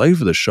it was all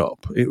over the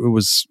shop. It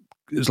was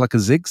like a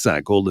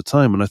zigzag all the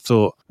time, and I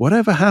thought,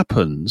 whatever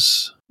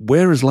happens,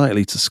 we're as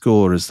likely to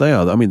score as they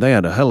are. I mean, they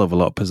had a hell of a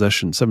lot of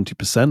possession,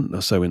 70%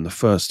 or so in the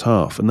first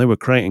half, and they were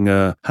creating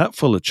a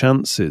hatful of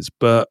chances,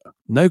 but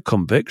no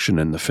conviction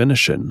in the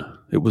finishing.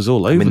 It was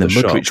all over the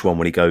shop. The Mudryk one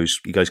when he goes,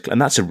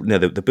 and that's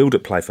the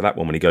build-up play for that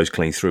one when he goes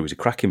clean through was a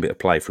cracking bit of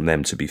play from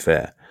them, to be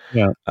fair.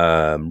 Yeah.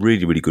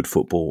 Really, really good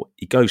football.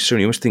 He goes through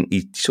and you almost think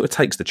he sort of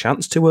takes the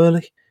chance too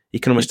early. He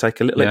can almost take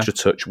a little extra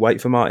touch,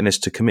 wait for Martinez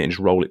to commit and just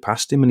roll it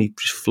past him, and he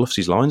just fluffs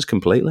his lines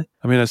completely.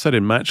 I mean, I said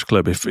in Match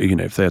Club, if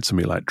they had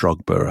somebody like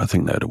Drogba, I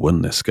think they'd have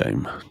won this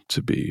game.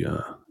 To be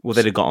well,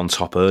 they'd have got on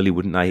top early,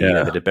 wouldn't they?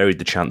 Yeah. They'd have buried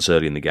the chance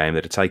early in the game.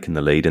 They'd have taken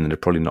the lead, and they'd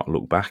have probably not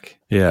looked back.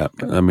 Yeah,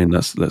 I mean,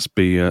 let's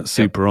be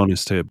super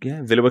honest here.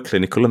 Yeah, Villa were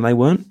clinical, and they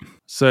weren't.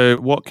 So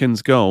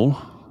Watkins' goal,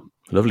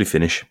 lovely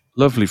finish,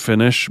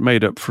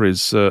 made up for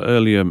his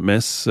earlier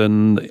miss,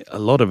 and a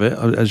lot of it,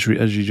 as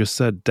you just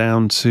said,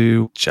 down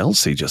to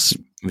Chelsea. Just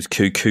it was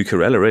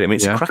Cucurella, really. I mean,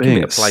 it's a cracking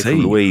bit of play from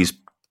Luiz.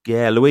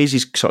 Yeah, Luiz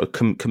is sort of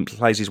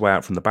plays his way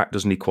out from the back,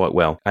 doesn't he, quite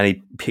well? And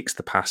he picks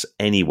the pass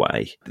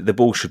anyway. The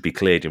ball should be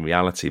cleared in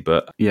reality,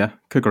 but... Yeah,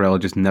 Cucurella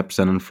just nips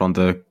in front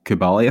of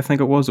Koulibaly, I think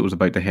it was. It was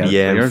about to head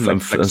clear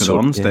and flicks it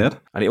on instead.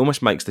 And it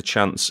almost makes the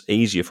chance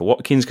easier for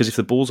Watkins, because if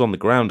the ball's on the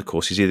ground, of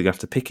course, he's either going to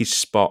have to pick his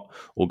spot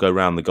or go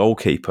round the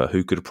goalkeeper,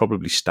 who could have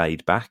probably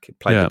stayed back,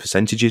 played the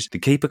percentages. The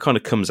keeper kind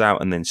of comes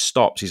out and then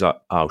stops. He's like,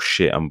 oh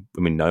shit, I'm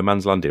in no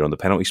man's land here on the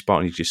penalty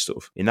spot. And he's just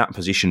sort of in that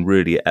position,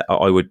 really.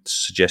 I would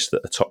suggest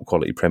that a top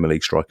quality Premier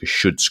League striker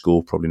should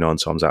score probably 9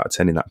 times out of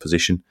 10 in that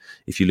position.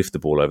 If you lift the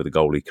ball over the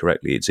goalie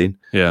correctly, it's in.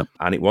 Yeah.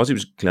 And it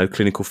was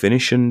clinical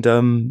finish,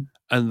 and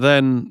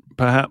then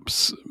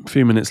perhaps a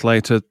few minutes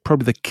later,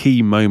 probably the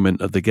key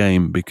moment of the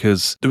game,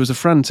 because there was a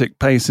frantic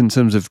pace in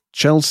terms of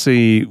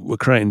Chelsea were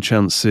creating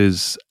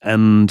chances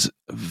and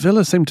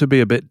Villa seemed to be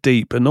a bit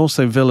deep, and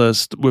also Villa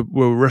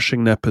were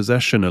rushing their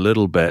possession a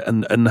little bit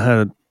and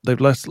had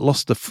they've lost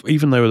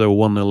even though they were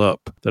 1-0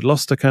 up, they'd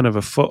lost a kind of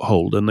a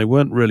foothold, and they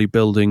weren't really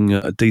building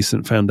a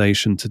decent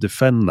foundation to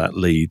defend that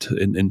lead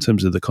in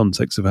terms of the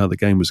context of how the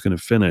game was going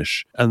to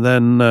finish. And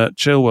then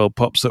Chilwell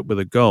pops up with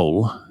a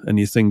goal, and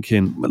you're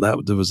thinking,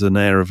 well, there was an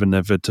air of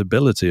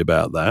inevitability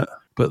about that.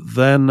 But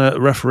then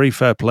referee,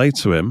 fair play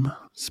to him,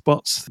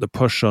 spots the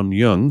push on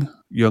Young.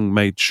 Young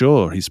made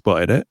sure he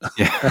spotted it.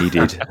 Yeah, he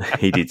did.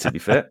 He did, to be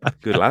fair.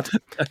 Good lad.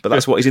 But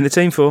that's what he's in the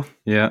team for.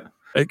 Yeah.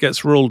 It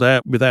gets ruled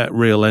out without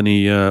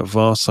any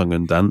VAR song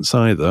and dance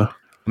either.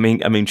 I mean,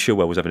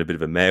 Chilwell was having a bit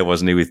of a mare,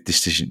 wasn't he, with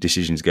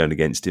decisions going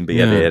against him? But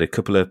he had a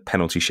couple of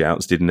penalty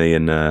shouts, didn't he?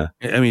 And I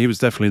mean, he was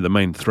definitely the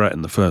main threat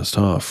in the first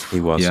half. He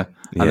was. Yeah.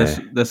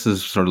 And this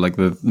is sort of like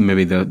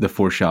the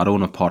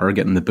foreshadowing of Potter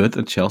getting the boot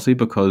at Chelsea,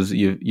 because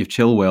you've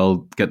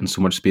Chilwell getting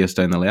so much space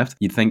down the left.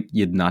 You'd think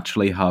you'd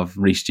naturally have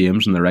Reece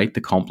James on the right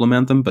to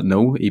complement him, but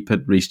no, he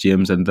put Reece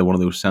James into one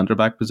of those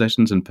centre-back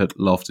positions and put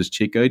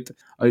Loftus-Cheek out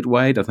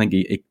wide. I think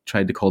he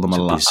tried to call them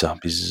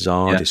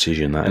bizarre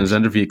decision, that in his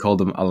interview, he called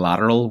them a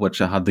lateral,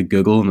 which I had to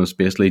Google, and it was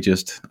basically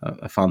just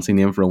a fancy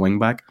name for a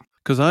wing-back.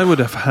 Because I would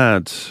have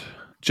had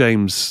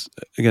James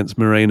against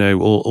Moreno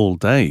all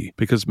day,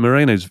 because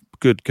Moreno's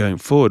good going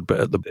forward,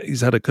 but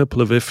he's had a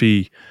couple of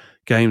iffy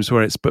games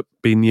where it's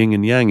been yin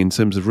and yang in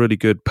terms of really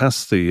good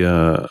past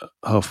the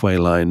halfway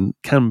line,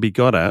 can be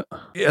got at.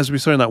 As we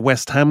saw in that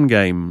West Ham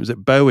game, was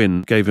it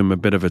Bowen gave him a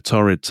bit of a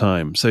torrid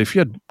time? So if you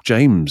had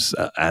James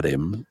at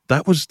him,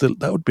 that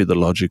would be the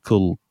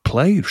logical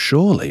play,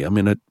 surely. I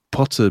mean,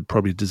 Potter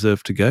probably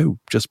deserved to go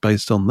just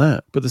based on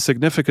that. But the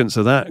significance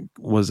of that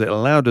was it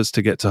allowed us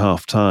to get to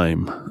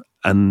half-time,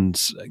 and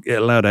it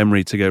allowed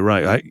Emery to go,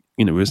 right,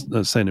 we were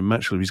saying in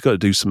Matchloop, he's got to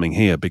do something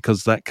here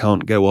because that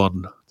can't go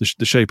on.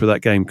 The shape of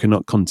that game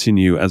cannot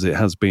continue as it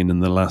has been in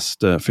the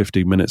last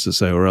 15 minutes or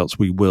so, or else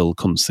we will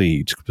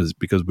concede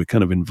because we're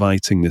kind of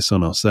inviting this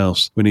on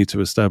ourselves. We need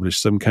to establish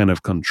some kind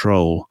of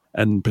control,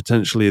 and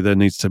potentially there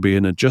needs to be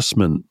an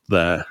adjustment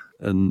there.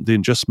 And the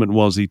adjustment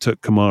was he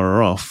took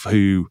Kamara off,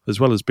 who, as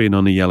well as being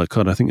on a yellow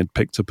card, I think had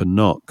picked up a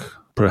knock,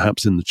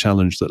 perhaps in the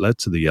challenge that led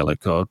to the yellow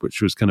card,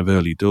 which was kind of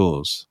early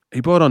doors.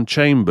 He brought on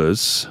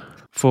Chambers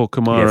for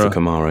Kamara. Yeah, for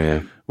Kamara,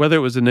 yeah. Whether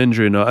it was an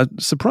injury or not, I'm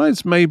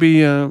surprised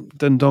maybe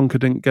Dendoncker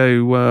didn't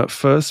go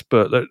first,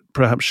 but that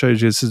perhaps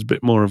shows you this is a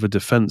bit more of a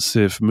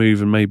defensive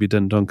move, and maybe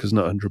Dendoncker's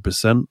not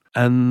 100%.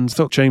 And I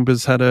thought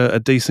Chambers had a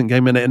decent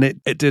game in it, and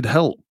it did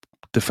help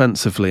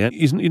defensively.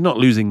 He's not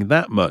losing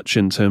that much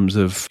in terms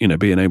of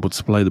being able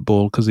to play the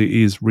ball because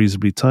he is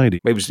reasonably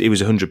tidy. He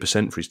was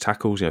 100% for his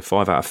tackles.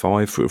 5 out of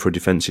 5 for a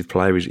defensive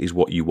player is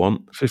what you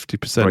want.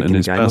 50% in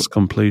his pass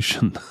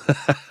completion.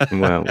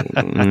 Well,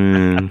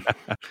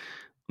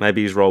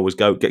 maybe his role was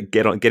get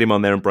him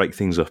on there and break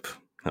things up.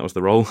 That was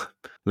the role.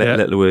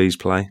 Let Louise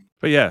play.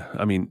 But yeah,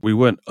 we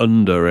weren't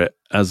under it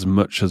as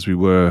much as we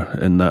were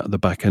in the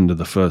back end of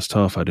the first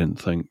half, I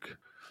didn't think.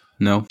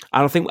 No, I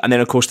don't think. And then,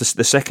 of course,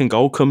 the second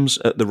goal comes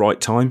at the right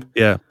time.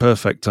 Yeah,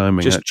 perfect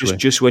timing.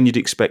 Just when you'd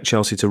expect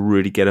Chelsea to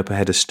really get up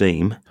ahead of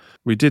steam.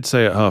 We did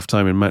say at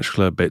half-time in Match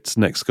Club, it's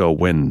next goal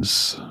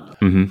wins.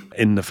 Mm-hmm.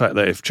 In the fact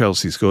that if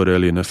Chelsea scored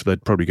early enough,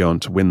 they'd probably go on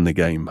to win the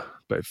game.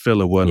 But if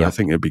Villa won, I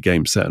think it'd be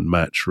game, set and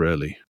match,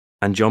 really.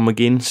 And John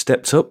McGinn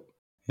stepped up.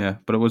 Yeah,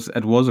 but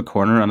it was a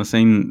corner, and I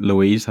seen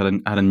Louise had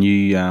a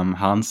new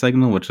hand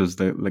signal, which was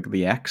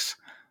the X.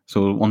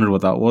 So I wondered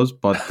what that was,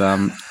 but.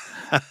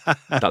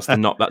 That's the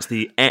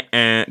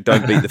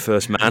don't beat the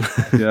first man.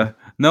 Yeah.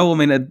 No,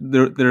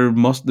 there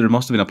must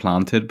have been a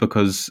plan to it,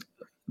 because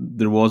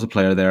there was a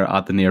player there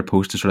at the near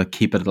post to sort of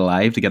keep it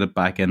alive, to get it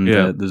back in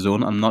the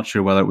zone. I'm not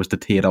sure whether it was to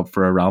tee it up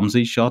for a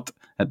Ramsey shot.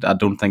 I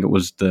don't think it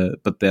was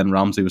but then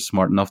Ramsey was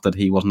smart enough that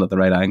he wasn't at the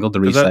right angle to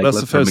recycle that's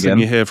the first thing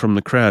you hear from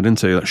the crowd,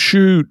 isn't it? Like,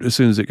 shoot, as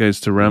soon as it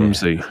goes to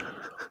Ramsey. Yeah.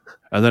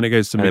 And then it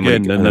goes to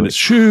McGinn, and then it's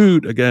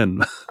shoot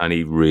again. And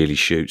he really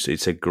shoots.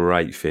 It's a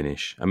great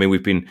finish.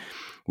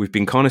 We've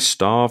been kind of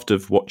starved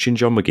of watching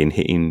John McGinn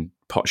hitting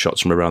pot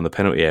shots from around the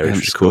penalty area.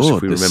 Of course,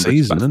 if we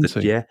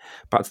remember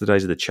back to the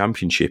days of the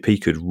Championship, he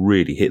could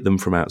really hit them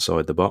from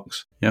outside the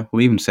box. Yeah, well,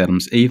 he even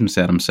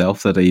said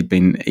himself that he's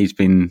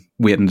been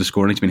waiting to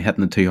score and he's been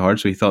hitting it too hard.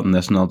 So he thought, in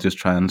this, and I'll just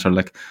try and sort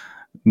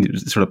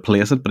of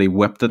place it, but he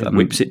whipped it.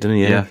 Whips it, didn't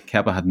he? Yeah,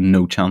 Kepa had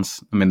no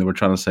chance. They were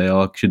trying to say,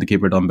 should the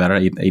keeper done better?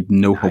 He'd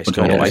no hope at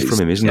all. Away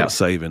from him, isn't it?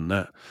 Saving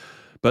that.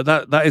 But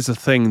that is a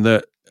thing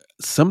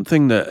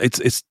something that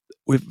it's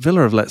with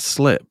Villa have let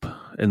slip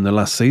in the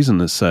last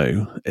season or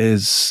so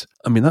is,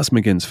 that's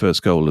McGinn's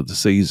first goal of the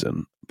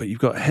season, but you've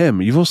got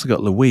him. You've also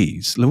got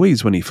Louise.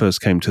 Louise, when he first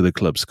came to the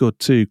club, scored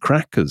 2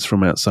 crackers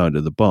from outside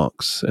of the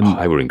box. And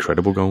they were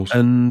incredible goals.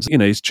 And,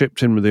 he's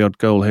chipped in with the odd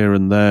goal here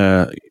and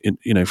there,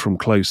 from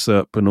close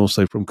up and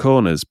also from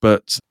corners.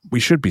 But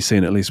we should be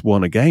seeing at least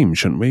one a game,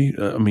 shouldn't we?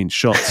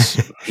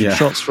 Shots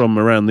shots from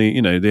around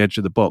the edge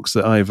of the box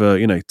that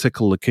either,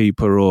 tickle the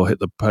keeper or hit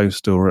the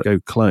post or go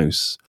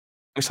close.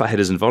 It's like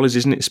headers and volleys,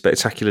 isn't it?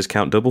 Spectaculars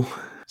count double.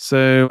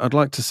 So I'd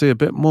like to see a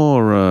bit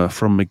more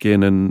from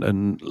McGinn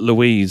and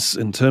Louise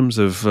in terms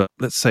of,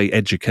 let's say,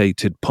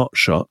 educated pot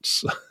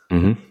shots.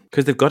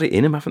 Because they've got it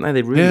in him, haven't they?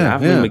 They really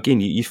have. Yeah. McGinn,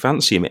 you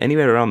fancy him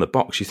anywhere around the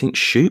box, you think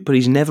shoot, but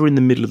he's never in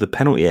the middle of the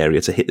penalty area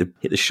to hit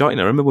the shot.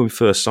 I remember when we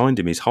first signed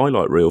him, his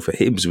highlight reel for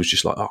Hibs was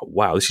just like, oh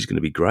wow, this is going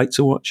to be great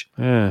to watch.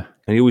 Yeah.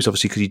 And he always,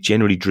 obviously, because he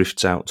generally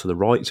drifts out to the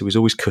right, so he's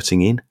always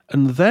cutting in.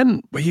 And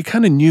then, you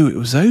kind of knew it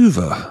was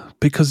over,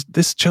 because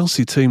this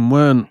Chelsea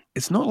team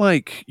it's not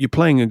like you're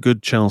playing a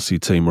good Chelsea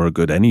team or a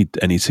good any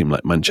team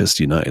like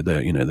Manchester United.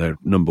 They're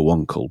number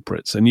one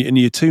culprits, and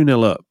you're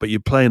 2-0 up, but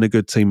you're playing a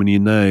good team, and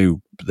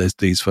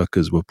these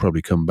fuckers will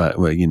probably come back.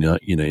 Well, in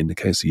the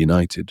case of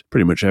United,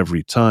 pretty much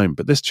every time.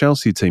 But this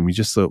Chelsea team, you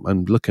just thought,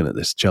 and looking at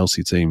this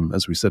Chelsea team,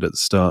 as we said at the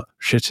start,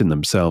 shitting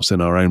themselves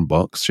in our own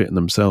box, shitting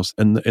themselves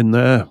in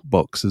their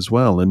box as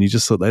well, and you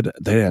just thought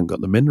they haven't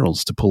got the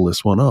minerals to pull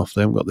this one off.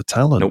 They haven't got the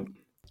talent. Nope.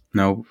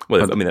 No.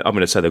 Well, I'm going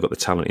to say they've got the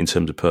talent in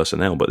terms of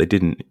personnel, but they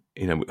didn't.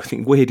 I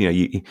think weird. You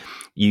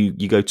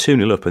go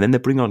 2-0 up, and then they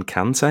bring on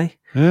Kante.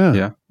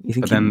 Yeah. You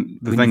think, but then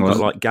the thing was,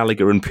 like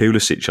Gallagher and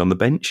Pulisic on the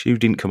bench, who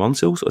didn't come on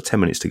till sort of 10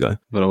 minutes to go.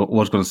 But I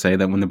was going to say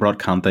that when they brought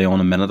Kante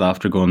on a minute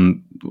after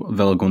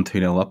Villa going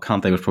 2-0 up,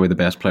 Kante was probably the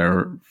best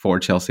player for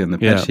Chelsea on the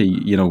pitch.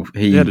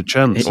 He had a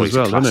chance as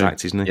well, class didn't he?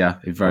 Act, isn't he? Yeah,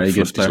 a very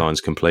good player. His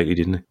lines completely,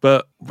 didn't he?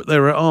 But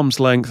they're at arm's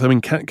length.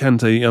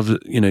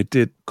 Kante,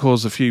 did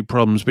cause a few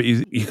problems, but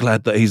you're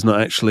glad that he's not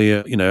actually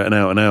an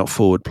out-and-out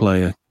forward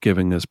player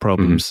giving us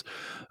problems.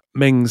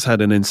 Mings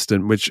had an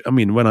instant, which,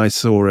 when I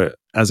saw it,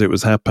 as it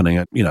was happening,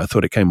 I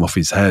thought it came off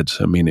his head.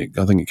 I mean,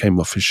 I think it came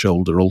off his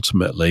shoulder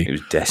ultimately. It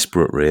was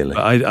desperate, really.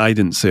 But I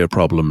didn't see a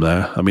problem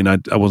there. I mean, I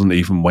wasn't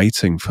even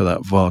waiting for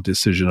that VAR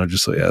decision. I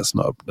just thought,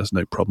 there's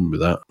no problem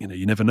with that.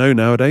 You never know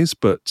nowadays,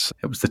 but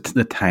it was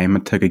the time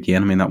it took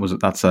again. I mean,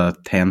 that's a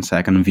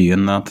 10-second view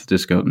in that to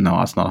just go,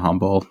 no, it's not a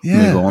handball.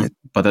 Move on.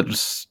 But it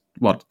was,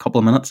 a couple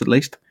of minutes at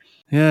least?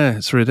 Yeah,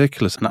 it's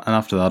ridiculous. And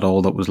after that,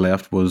 all that was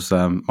left was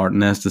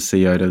Martinez to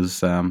see out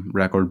his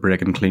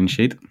record-breaking clean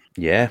sheet.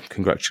 Yeah,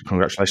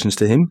 congratulations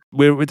to him.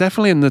 We're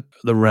definitely in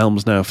the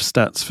realms now of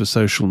stats for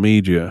social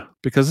media,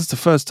 because it's the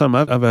first time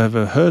I've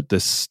ever heard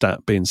this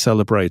stat being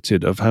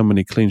celebrated of how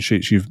many clean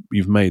sheets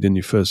you've made in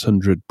your first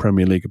 100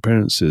 Premier League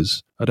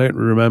appearances. I don't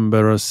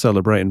remember us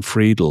celebrating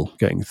Friedel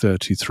getting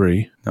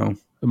 33. No.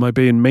 Am I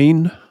being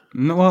mean?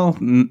 No, well,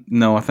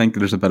 no, I think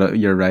there's a bit of,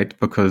 you're right,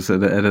 because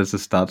it is a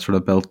stat sort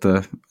of built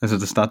to, is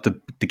it a stat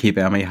to keep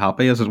Emmy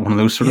happy? Is it one of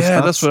those sort of stats?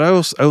 Yeah, that's what I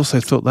also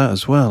thought that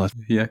as well.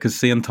 Yeah, because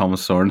seeing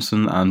Thomas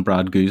Sorensen and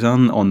Brad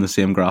Guzan on the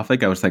same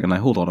graphic, I was thinking,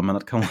 hold on a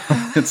minute, come on,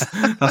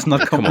 that's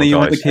not company you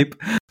want to keep.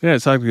 Yeah,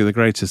 it's arguably the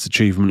greatest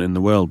achievement in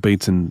the world,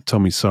 beating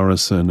Tommy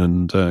Sorensen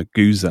and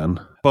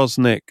Guzan.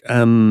 Bosnick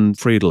and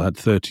Friedel had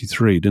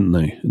 33, didn't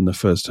they, in the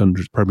first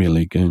 100 Premier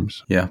League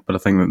games? Yeah, but I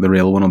think that the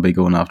real one will be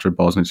going after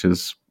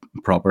Bosnick's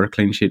proper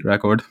clean sheet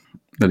record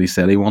that he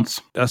said he wants.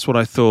 That's what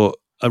I thought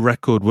a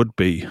record would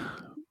be,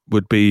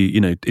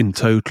 in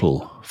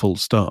total, full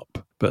stop.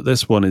 But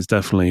this one is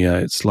definitely,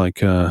 it's like,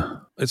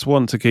 it's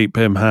one to keep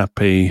him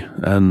happy,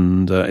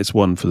 and it's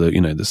one for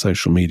the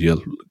social media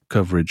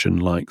coverage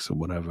and likes or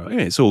whatever. Yeah,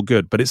 it's all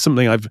good, but it's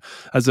something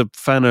as a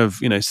fan of,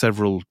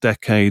 several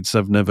decades,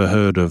 I've never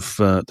heard of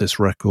this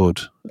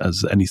record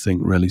as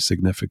anything really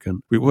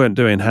significant. We weren't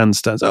doing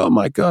handstands. Oh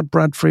my God,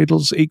 Brad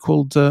Friedel's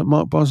equaled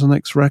Mark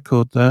Bosnick's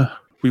record there.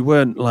 We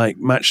weren't like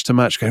match to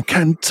match going,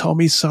 can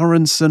Tommy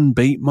Sorensen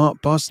beat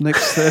Mark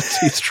Bosnick's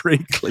 33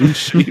 clean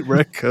sheet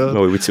record?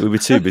 No, we were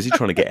too busy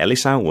trying to get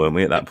Ellis out, weren't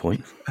we, at that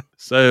point?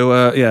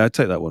 So, I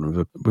take that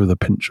one with a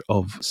pinch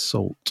of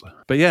salt.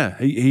 But yeah,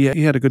 he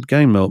had a good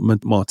game,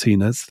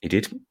 Martinez. He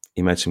did.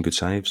 He made some good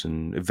saves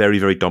and very,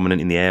 very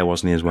dominant in the air,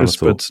 wasn't he, as well?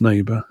 Chris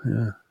neighbour,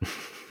 yeah.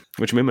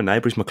 Which, remember,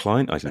 neighbour is my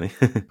client, isn't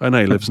he? I know,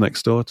 he lives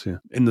next door to you.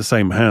 In the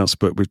same house,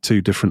 but with two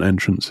different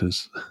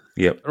entrances.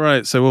 Yep.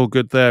 Right, so all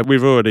good there.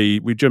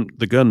 We jumped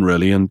the gun,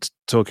 really, and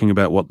talking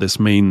about what this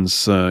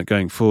means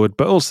going forward.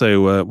 But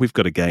also, we've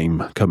got a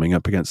game coming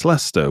up against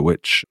Leicester,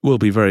 which will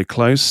be very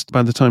close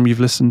by the time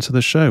you've listened to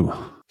the show.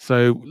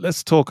 So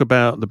let's talk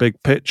about the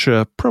big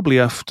picture,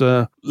 probably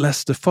after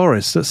Leicester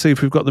Forest. Let's see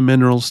if we've got the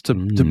minerals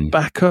to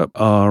back up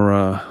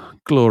our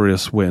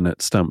glorious win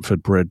at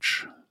Stamford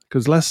Bridge.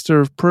 Because Leicester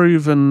have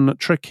proven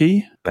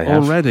tricky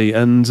already,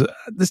 and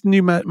this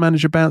new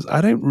manager bounce,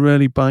 I don't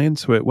really buy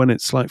into it when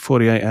it's like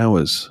 48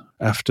 hours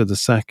after the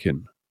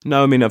sacking.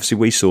 No, I mean, obviously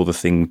we saw the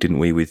thing, didn't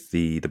we, with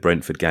the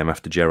Brentford game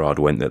after Gerrard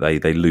went, that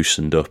they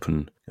loosened up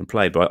and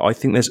played. But I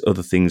think there's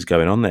other things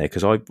going on there,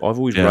 because I've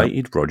always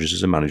rated Rodgers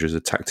as a manager, as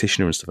a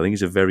tactician and stuff. I think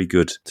he's a very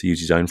good, to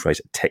use his own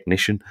phrase,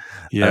 technician.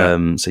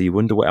 Yeah. So you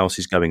wonder what else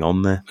is going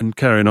on there. And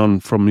carrying on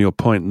from your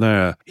point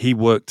there, he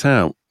worked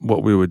out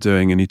what we were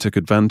doing and he took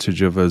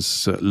advantage of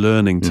us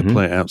learning to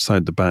play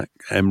outside the back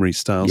Emery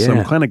style. Yeah. So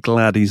I'm kind of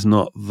glad he's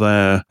not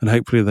there, and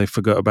hopefully they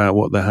forgot about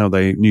how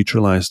they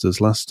neutralised us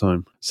last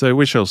time. So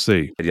we shall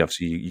see.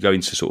 Obviously you go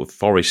into sort of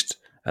Forest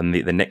and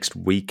the next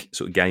week,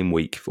 sort of game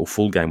week or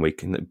full game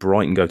week, and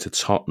Brighton go to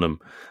Tottenham,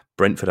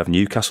 Brentford have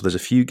Newcastle. There's a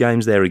few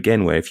games there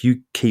again where if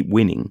you keep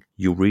winning,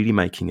 you're really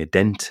making a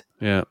dent.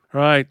 Yeah.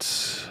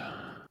 Right.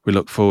 We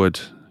look forward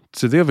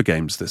to the other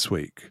games this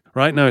week.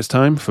 Right now it's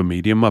time for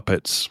Media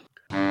Muppets.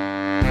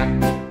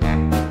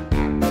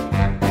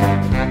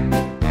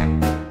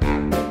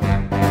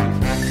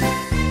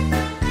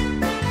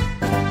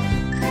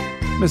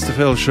 Mr.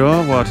 Phil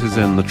Shaw, what is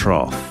in the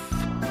trough?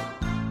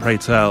 Pray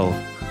tell.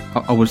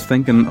 I was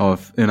thinking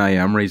of Unai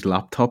Emery's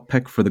laptop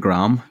pic for the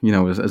gram,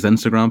 his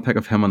Instagram pic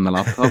of him on the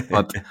laptop.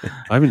 But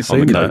I haven't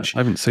seen that.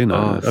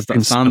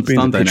 Stand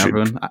down,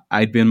 everyone.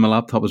 I'd be in my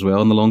laptop as well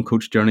on the long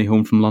coach journey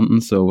home from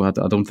London, so I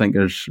don't think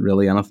there's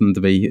really anything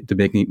to be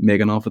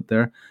making of it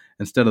there.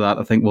 Instead of that,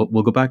 I think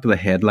we'll go back to the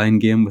headline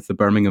game with the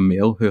Birmingham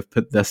Mail, who have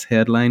put this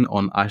headline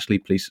on Ashley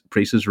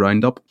Preece's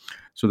roundup.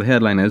 So the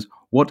headline is,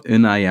 what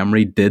Unai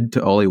Emery did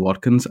to Ollie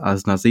Watkins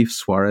as Nazif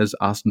Suarez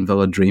Aston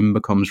Villa dream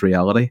becomes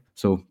reality.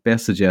 So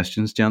best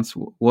suggestions, gents.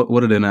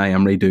 What did Unai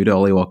Emery do to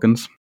Ollie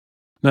Watkins?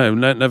 No,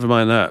 never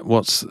mind that.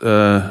 What's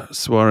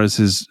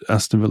Suarez's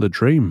Aston Villa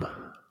dream?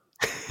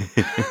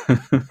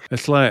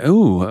 It's like,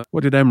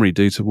 what did Emery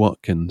do to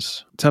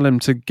Watkins? Tell him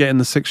to get in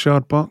the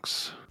 6-yard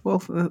box? Well,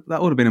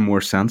 that would have been a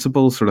more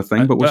sensible sort of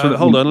thing. But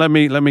hold on, let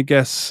me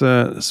guess.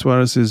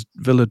 Suarez's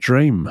Villa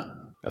dream.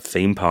 A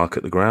theme park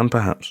at the ground,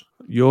 perhaps.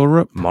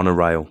 Europe.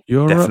 Monorail.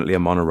 Europe. Definitely a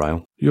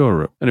monorail.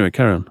 Europe. Anyway,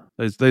 carry on.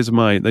 These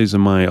are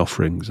my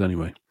offerings.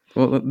 Anyway.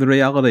 Well, the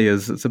reality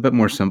is it's a bit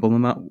more simple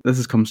than that.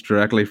 This comes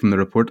directly from the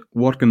report.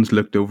 Watkins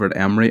looked over at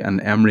Emery,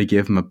 and Emery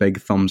gave him a big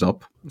thumbs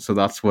up. So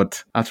that's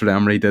what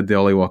Emery did to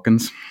Ollie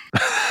Watkins.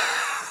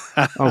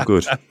 Oh,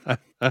 good.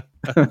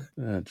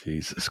 Oh,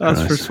 Jesus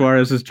Christ. As for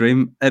Suarez's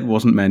dream, it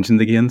wasn't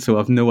mentioned again, so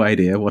I've no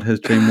idea what his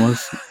dream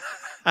was.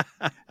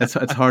 It's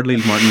hardly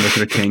Martin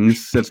Luther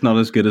King's. It's not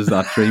as good as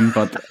that dream,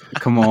 but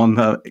come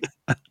on,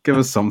 give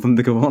us something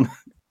to go on.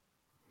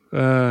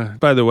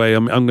 By the way,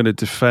 I'm going to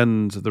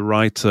defend the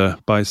writer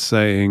by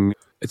saying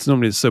it's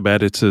normally the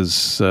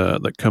sub-editors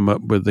that come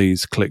up with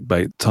these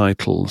clickbait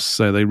titles.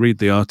 So they read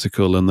the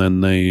article and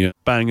then they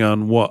bang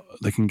on what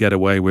they can get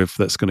away with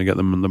that's going to get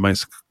them the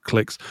most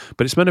clicks.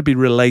 But it's meant to be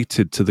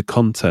related to the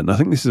content. I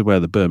think this is where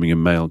the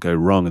Birmingham Mail go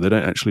wrong. They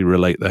don't actually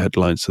relate the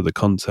headlines to the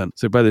content.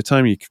 So by the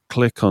time you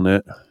click on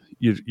it,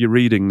 you're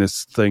reading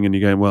this thing and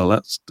you're going, well,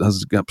 that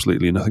has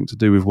absolutely nothing to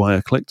do with why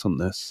I clicked on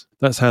this.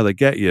 That's how they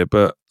get you.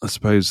 But I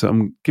suppose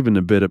I'm giving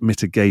a bit of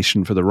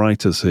mitigation for the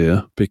writers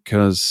here,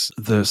 because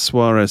the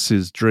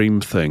Suarez's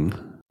dream thing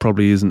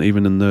probably isn't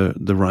even in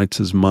the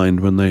writer's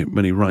mind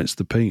when he writes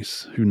the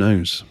piece. Who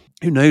knows?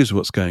 Who knows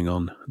what's going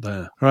on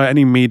there? All right,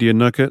 any media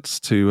nuggets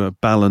to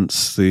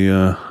balance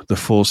the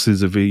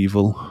forces of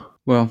evil?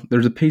 Well,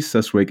 there's a piece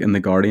this week in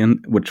The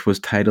Guardian which was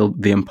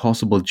titled "The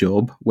Impossible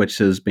Job," which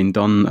has been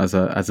done as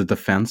a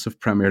defence of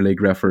Premier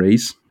League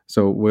referees.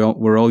 So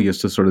we're all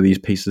used to sort of these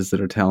pieces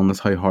that are telling us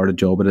how hard a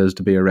job it is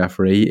to be a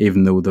referee,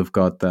 even though they've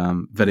got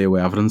video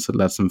evidence that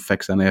lets them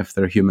fix any of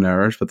their human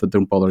errors, but they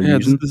don't bother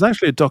using. There's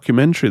actually a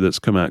documentary that's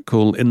come out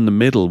called In the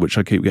Middle, which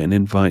I keep getting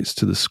invites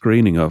to the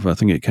screening of. I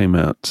think it came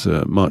out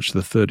March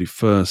the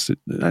 31st.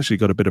 It actually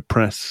got a bit of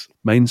press,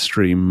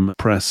 mainstream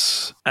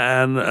press,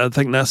 and I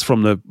think that's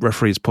from the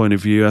referee's point of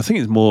view. I think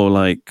it's more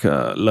like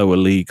lower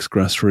leagues,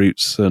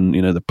 grassroots, and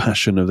the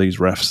passion of these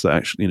refs that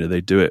actually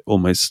they do it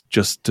almost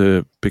just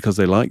because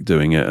they like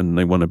doing it and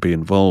they want to be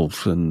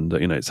involved, and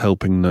it's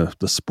helping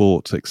the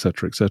sport,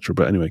 etc., etc.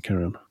 But anyway,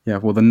 carry on. Yeah,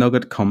 well, the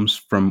nugget comes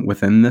from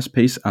within this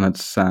piece, and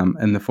it's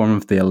in the form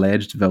of the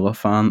alleged Villa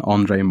fan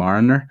Andre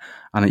Mariner,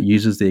 and it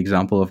uses the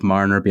example of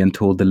Mariner being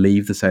told to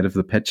leave the side of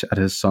the pitch at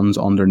his son's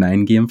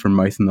under-9 game for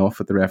mouthing off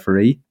at the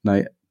referee.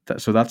 Now,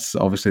 so that's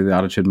obviously the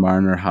attitude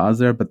Mariner has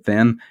there, but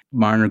then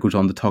Mariner goes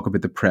on to talk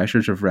about the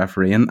pressures of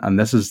refereeing, and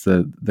this is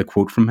the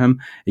quote from him.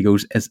 He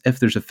goes, "As if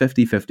there's a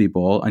 50-50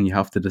 ball and you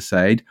have to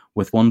decide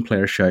with one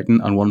player shouting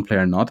and one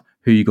player not,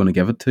 who are you going to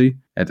give it to?"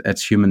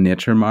 It's human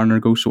nature, Mariner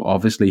goes, so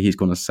obviously he's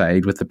going to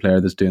side with the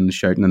player that's doing the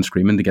shouting and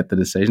screaming to get the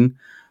decision.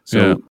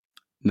 So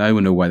now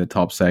we know why the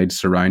top sides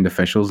surround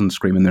officials and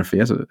scream in their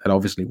face. It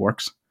obviously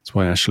works. That's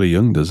why Ashley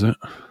Young does it.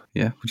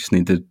 Yeah, we just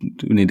need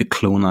to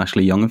clone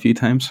Ashley Young a few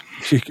times.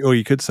 Or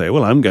you could say,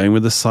 well, I'm going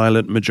with the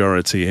silent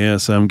majority here,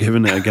 so I'm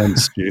giving it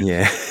against you.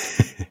 Yeah.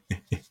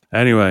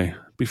 Anyway,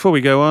 before we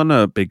go on,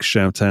 a big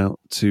shout out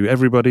to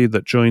everybody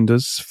that joined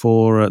us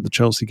for the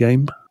Chelsea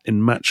game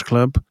in Match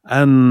Club,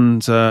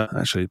 and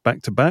actually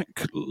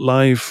back-to-back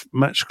live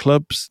Match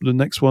Clubs. The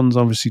next one's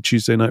obviously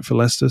Tuesday night for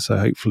Leicester, so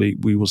hopefully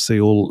we will see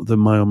all the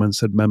My Old Man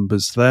Said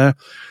members there.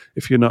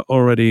 If you're not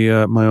already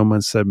a My Old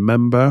Man Said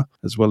member,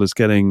 as well as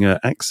getting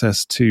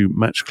access to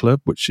Match Club,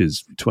 which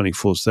is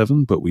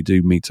 24/7, but we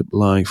do meet up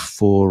live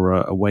for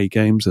away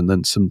games and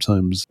then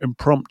sometimes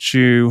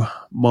impromptu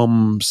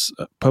Mom's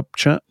pub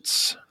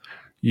chats.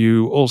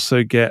 You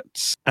also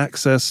get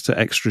access to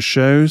extra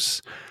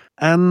shows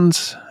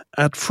and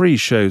ad-free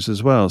shows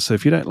as well. So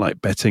if you don't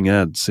like betting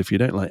ads, if you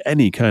don't like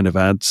any kind of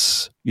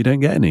ads, you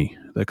don't get any.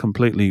 They're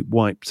completely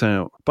wiped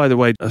out. By the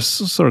way, I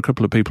saw a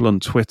couple of people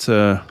on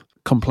Twitter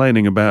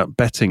complaining about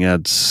betting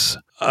ads.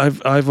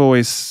 I've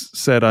always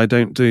said I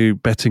don't do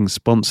betting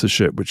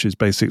sponsorship, which is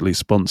basically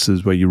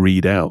sponsors where you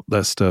read out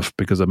their stuff,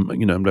 because I don't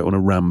want to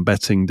ram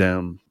betting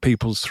down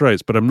people's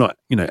throats. But I'm not,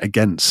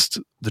 against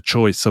the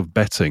choice of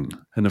betting.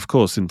 And of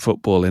course, in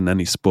football, in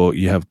any sport,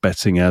 you have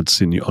betting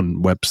ads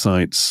on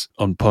websites,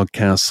 on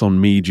podcasts, on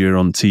media,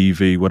 on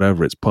TV,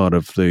 whatever. It's part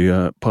of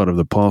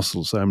the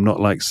parcel. So I'm not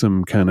like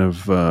some kind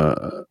of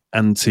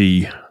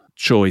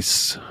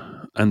anti-choice,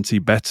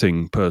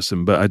 anti-betting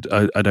person, but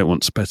I don't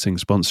want betting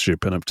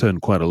sponsorship, and I've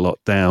turned quite a lot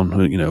down,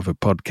 for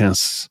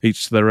podcasts,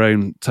 each to their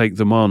own, take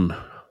them on.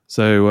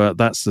 So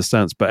that's the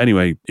stance. But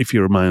anyway, if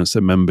you're a My Own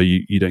Said member,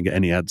 you don't get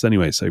any ads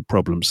anyway, so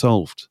problem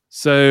solved.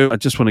 So I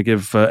just want to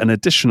give an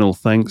additional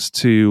thanks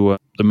to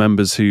the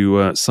members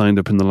who signed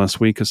up in the last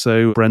week or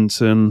so: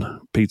 Brenton,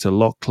 Peter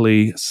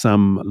Lockley,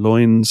 Sam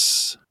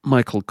Loynes,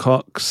 Michael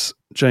Cox,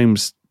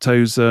 James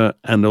Tozer,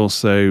 and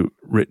also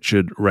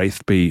Richard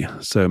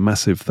Wraithby. So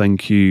massive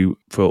thank you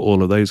for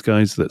all of those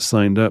guys that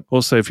signed up.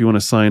 Also, if you want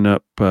to sign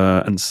up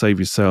and save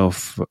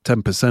yourself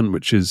 10%,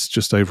 which is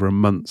just over a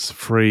month's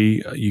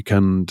free, you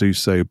can do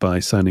so by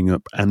signing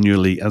up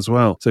annually as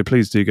well. So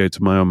please do go to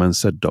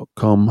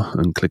myoldmansaid.com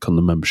and click on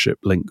the membership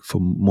link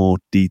for more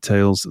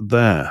details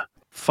there.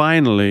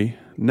 Finally,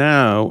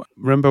 now,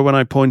 remember when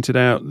I pointed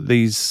out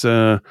these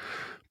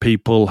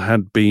people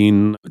had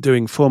been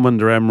doing form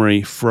under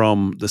Emery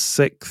from the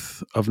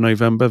 6th of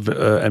November,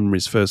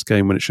 Emery's first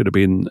game, when it should have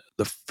been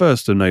the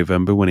 1st of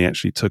November when he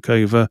actually took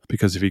over,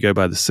 because if you go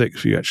by the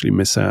 6th, you actually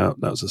miss out.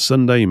 That was a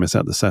Sunday, you miss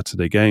out the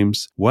Saturday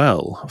games.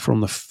 Well,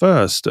 from the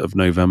 1st of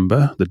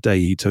November, the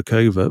day he took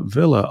over,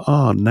 Villa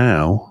are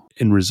now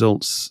in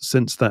results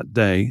since that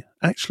day,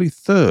 actually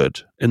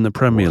third in the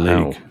Premier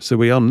League. So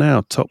we are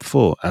now top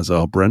 4, as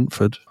are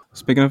Brentford.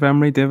 Speaking of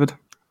Emery, David,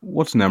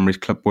 what's in Emery's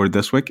clipboard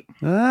this week?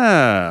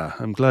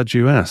 I'm glad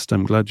you asked.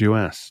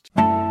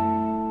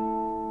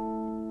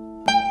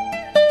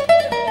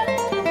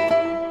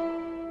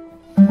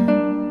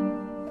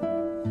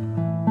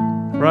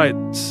 Right,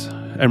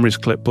 Emery's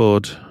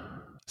clipboard.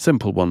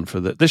 Simple one for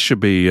that. This should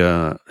be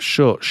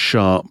short,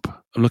 sharp.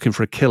 I'm looking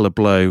for a killer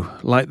blow,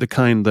 like the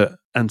kind that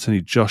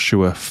Anthony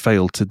Joshua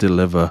failed to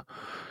deliver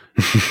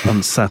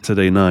on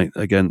Saturday night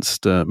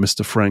against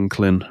Mr.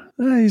 Franklin.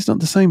 He's not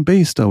the same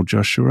beast, old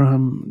Joshua.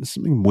 There's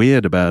something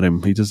weird about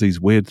him. He does these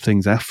weird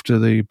things after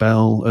the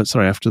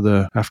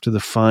after the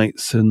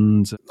fights,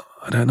 and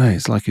I don't know.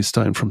 It's like he's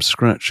starting from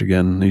scratch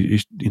again.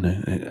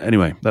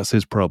 Anyway, that's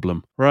his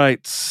problem.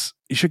 Right.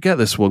 You should get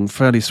this one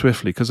fairly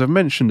swiftly because I've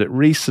mentioned it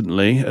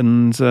recently,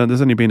 and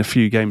there's only been a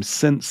few games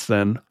since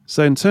then.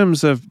 So in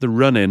terms of the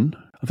run-in,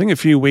 I think a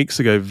few weeks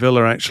ago,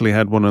 Villa actually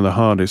had one of the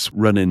hardest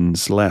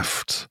run-ins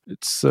left.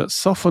 It's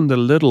softened a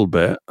little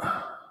bit.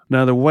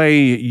 Now, the way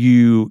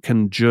you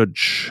can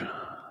judge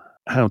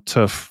how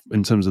tough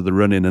in terms of the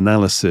run-in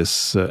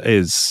analysis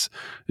is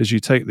you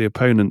take the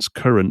opponent's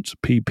current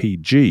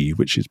PPG,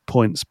 which is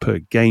points per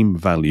game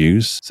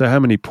values. So how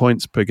many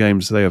points per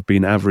games they have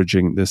been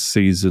averaging this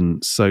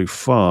season so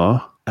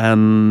far,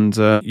 and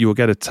you will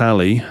get a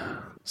tally.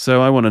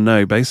 So I want to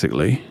know,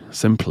 basically,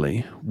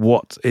 simply,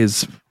 what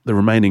is the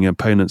remaining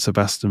opponents of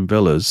Aston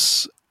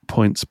Villa's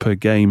points per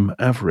game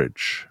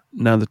average?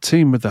 Now, the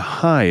team with the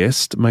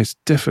highest, most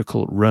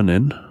difficult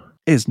run-in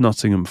is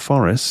Nottingham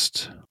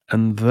Forest,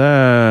 and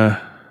I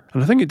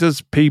think it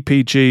does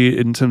PPG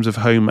in terms of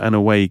home and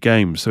away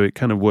games, so it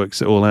kind of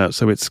works it all out.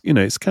 So it's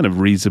kind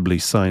of reasonably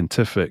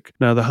scientific.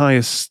 Now, the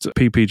highest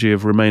PPG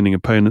of remaining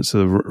opponents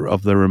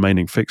of the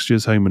remaining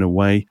fixtures, home and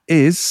away,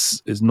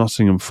 is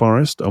Nottingham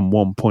Forest on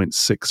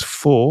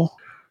 1.64.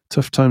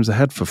 Tough times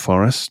ahead for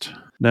Forest.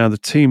 Now, the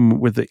team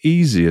with the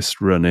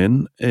easiest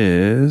run-in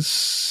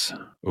is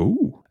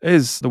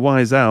the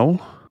Wise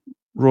Owl,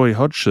 Roy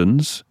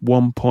Hodgson's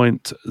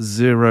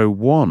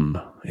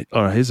 1.01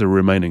 are his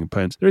remaining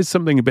opponents. There is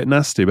something a bit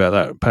nasty about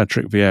that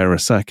Patrick Vieira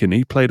sacking.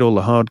 He played all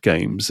the hard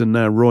games, and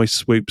now Roy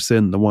swoops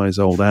in, the wise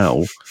old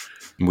owl.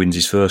 Wins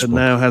his first and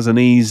one. Now has an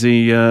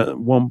easy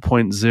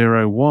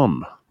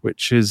 1.01,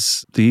 which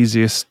is the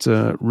easiest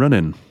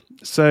run-in.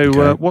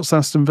 So what's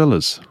Aston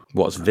Villa's?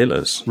 What's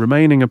Villa's?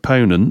 Remaining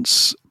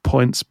opponents,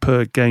 points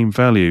per game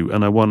value,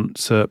 and I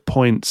want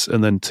points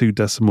and then 2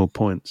 decimal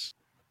points.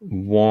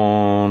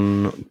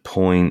 1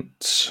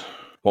 point...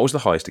 What was the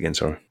highest again,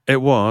 sorry?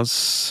 It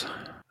was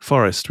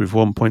Forest with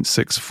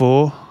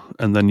 1.64,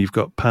 and then you've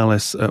got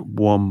Palace at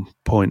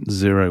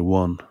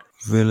 1.01.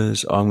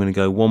 Villa's, I'm going to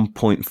go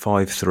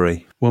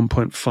 1.53.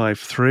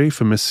 1.53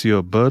 for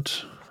Monsieur Bud.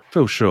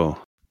 Phil Shaw.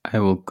 I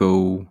will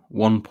go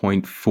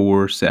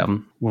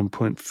 1.47.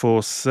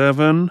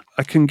 1.47.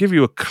 I can give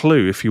you a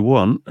clue if you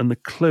want, and the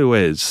clue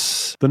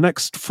is the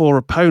next 4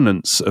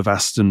 opponents of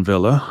Aston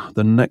Villa,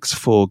 the next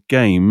 4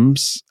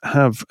 games,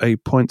 have a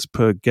points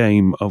per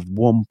game of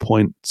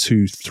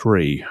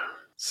 1.23.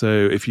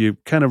 So if you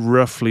kind of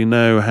roughly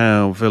know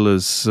how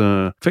Villa's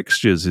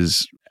fixtures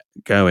is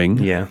going,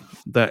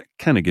 that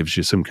kind of gives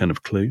you some kind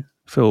of clue.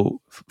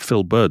 Phil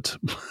Bud.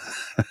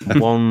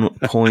 1.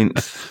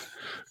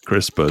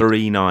 Chris Bud.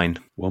 1.39.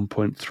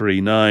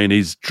 1.39.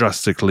 He's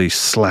drastically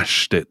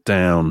slashed it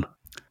down.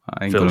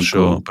 Phil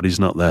Shaw, but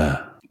he's not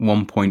there.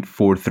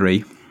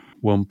 1.43.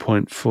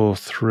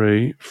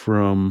 1.43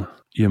 from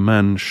your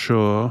man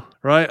Shaw.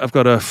 Right, I've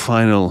got a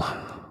final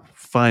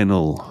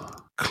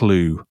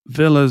clue.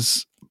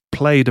 Villa's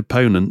played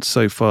opponents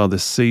so far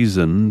this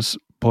season's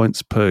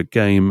points per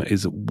game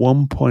is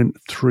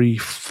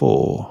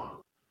 1.34.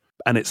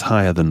 And it's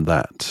higher than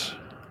that.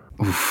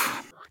 Oof.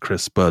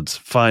 Chris Budd's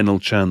final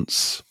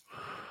chance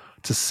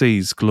to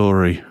seize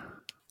glory.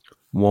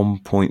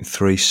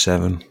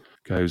 1.37.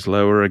 Goes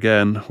lower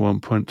again,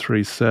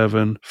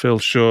 1.37. Phil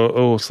Shaw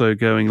also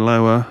going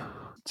lower.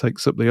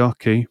 Takes up the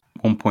hockey.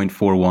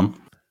 1.41.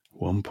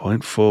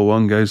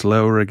 1.41 goes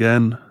lower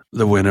again.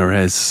 The winner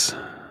is...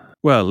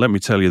 Well, let me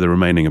tell you the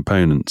remaining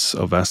opponents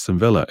of Aston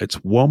Villa. It's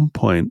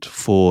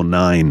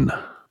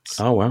 1.49.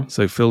 Oh, wow.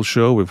 So Phil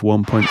Shaw with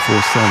 1.47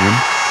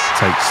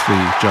 takes the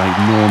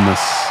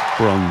ginormous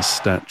bronze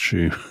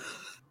statue.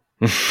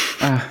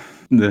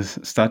 The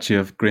statue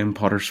of Graham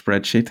Potter's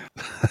spreadsheet.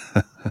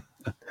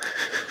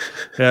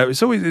 Yeah,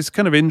 it's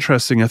kind of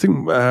interesting. I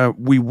think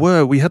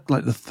we had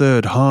like the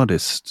 3rd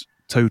hardest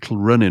total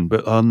run-in,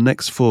 but our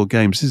next 4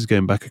 games, this is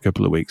going back a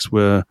couple of weeks,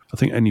 where I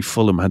think only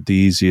Fulham had the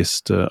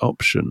easiest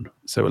option.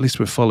 So at least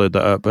we followed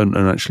that up and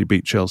actually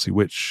beat Chelsea,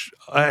 which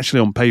actually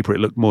on paper it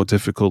looked more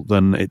difficult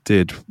than it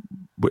did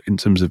in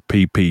terms of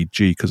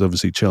PPG, because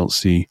obviously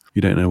Chelsea,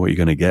 you don't know what you're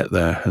going to get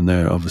there, and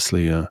they're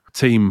obviously a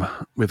team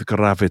with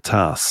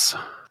gravitas.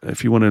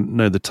 If you want to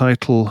know the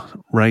title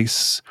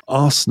race,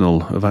 Arsenal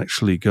have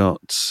actually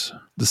got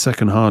the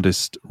 2nd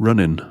hardest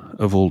run-in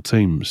of all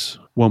teams.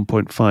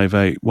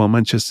 1.58, while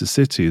Manchester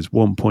City is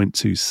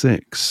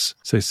 1.26.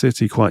 So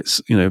City quite,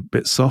 a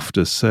bit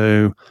softer.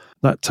 So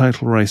that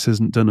title race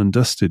isn't done and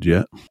dusted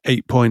yet.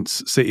 8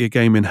 points, City a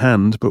game in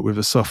hand, but with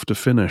a softer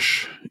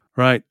finish.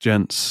 Right,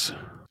 gents,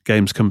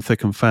 games come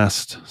thick and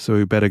fast, so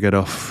we better get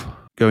off,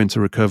 go into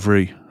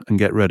recovery, and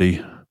get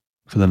ready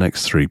for the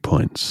next 3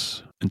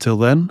 points. Until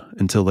then,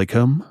 until they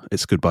come,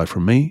 it's goodbye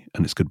from me,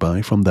 and it's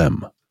goodbye from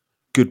them.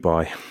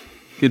 Goodbye.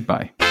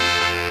 Goodbye.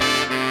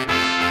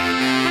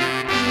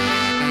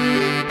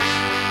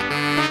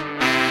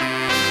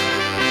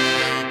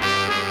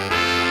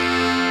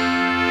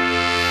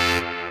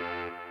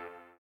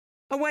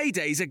 Away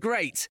days are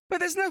great, but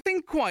there's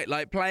nothing quite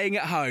like playing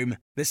at home.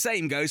 The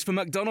same goes for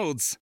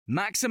McDonald's.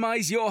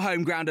 Maximise your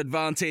home ground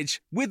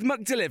advantage with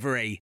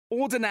McDelivery.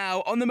 Order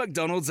now on the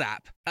McDonald's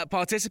app. At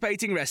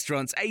participating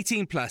restaurants,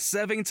 18 plus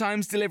serving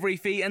times, delivery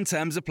fee and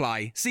terms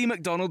apply. See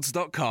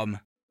mcdonalds.com.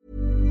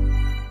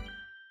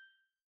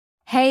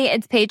 Hey,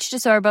 it's Paige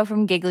DeSorbo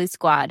from Giggly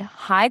Squad.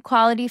 High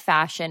quality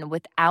fashion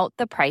without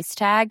the price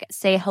tag.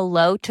 Say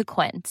hello to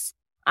Quince.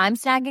 I'm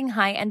snagging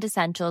high-end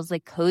essentials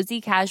like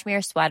cozy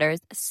cashmere sweaters,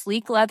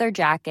 sleek leather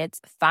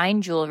jackets,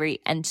 fine jewelry,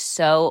 and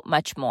so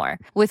much more.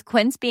 With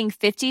Quince being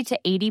 50 to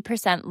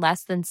 80%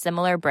 less than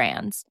similar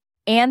brands.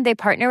 And they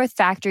partner with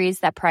factories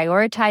that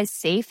prioritize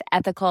safe,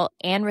 ethical,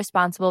 and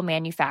responsible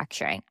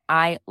manufacturing.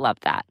 I love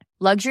that.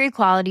 Luxury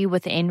quality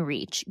within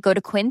reach. Go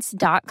to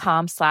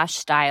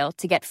quince.com/style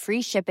to get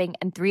free shipping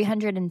and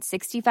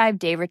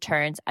 365-day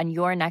returns on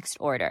your next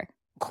order.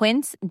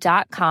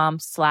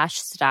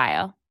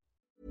 Quince.com/style.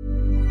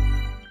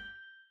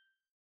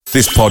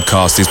 This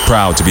podcast is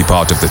proud to be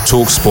part of the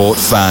TalkSport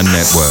Fan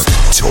Network.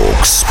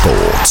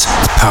 TalkSport.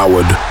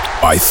 Powered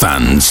by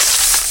fans.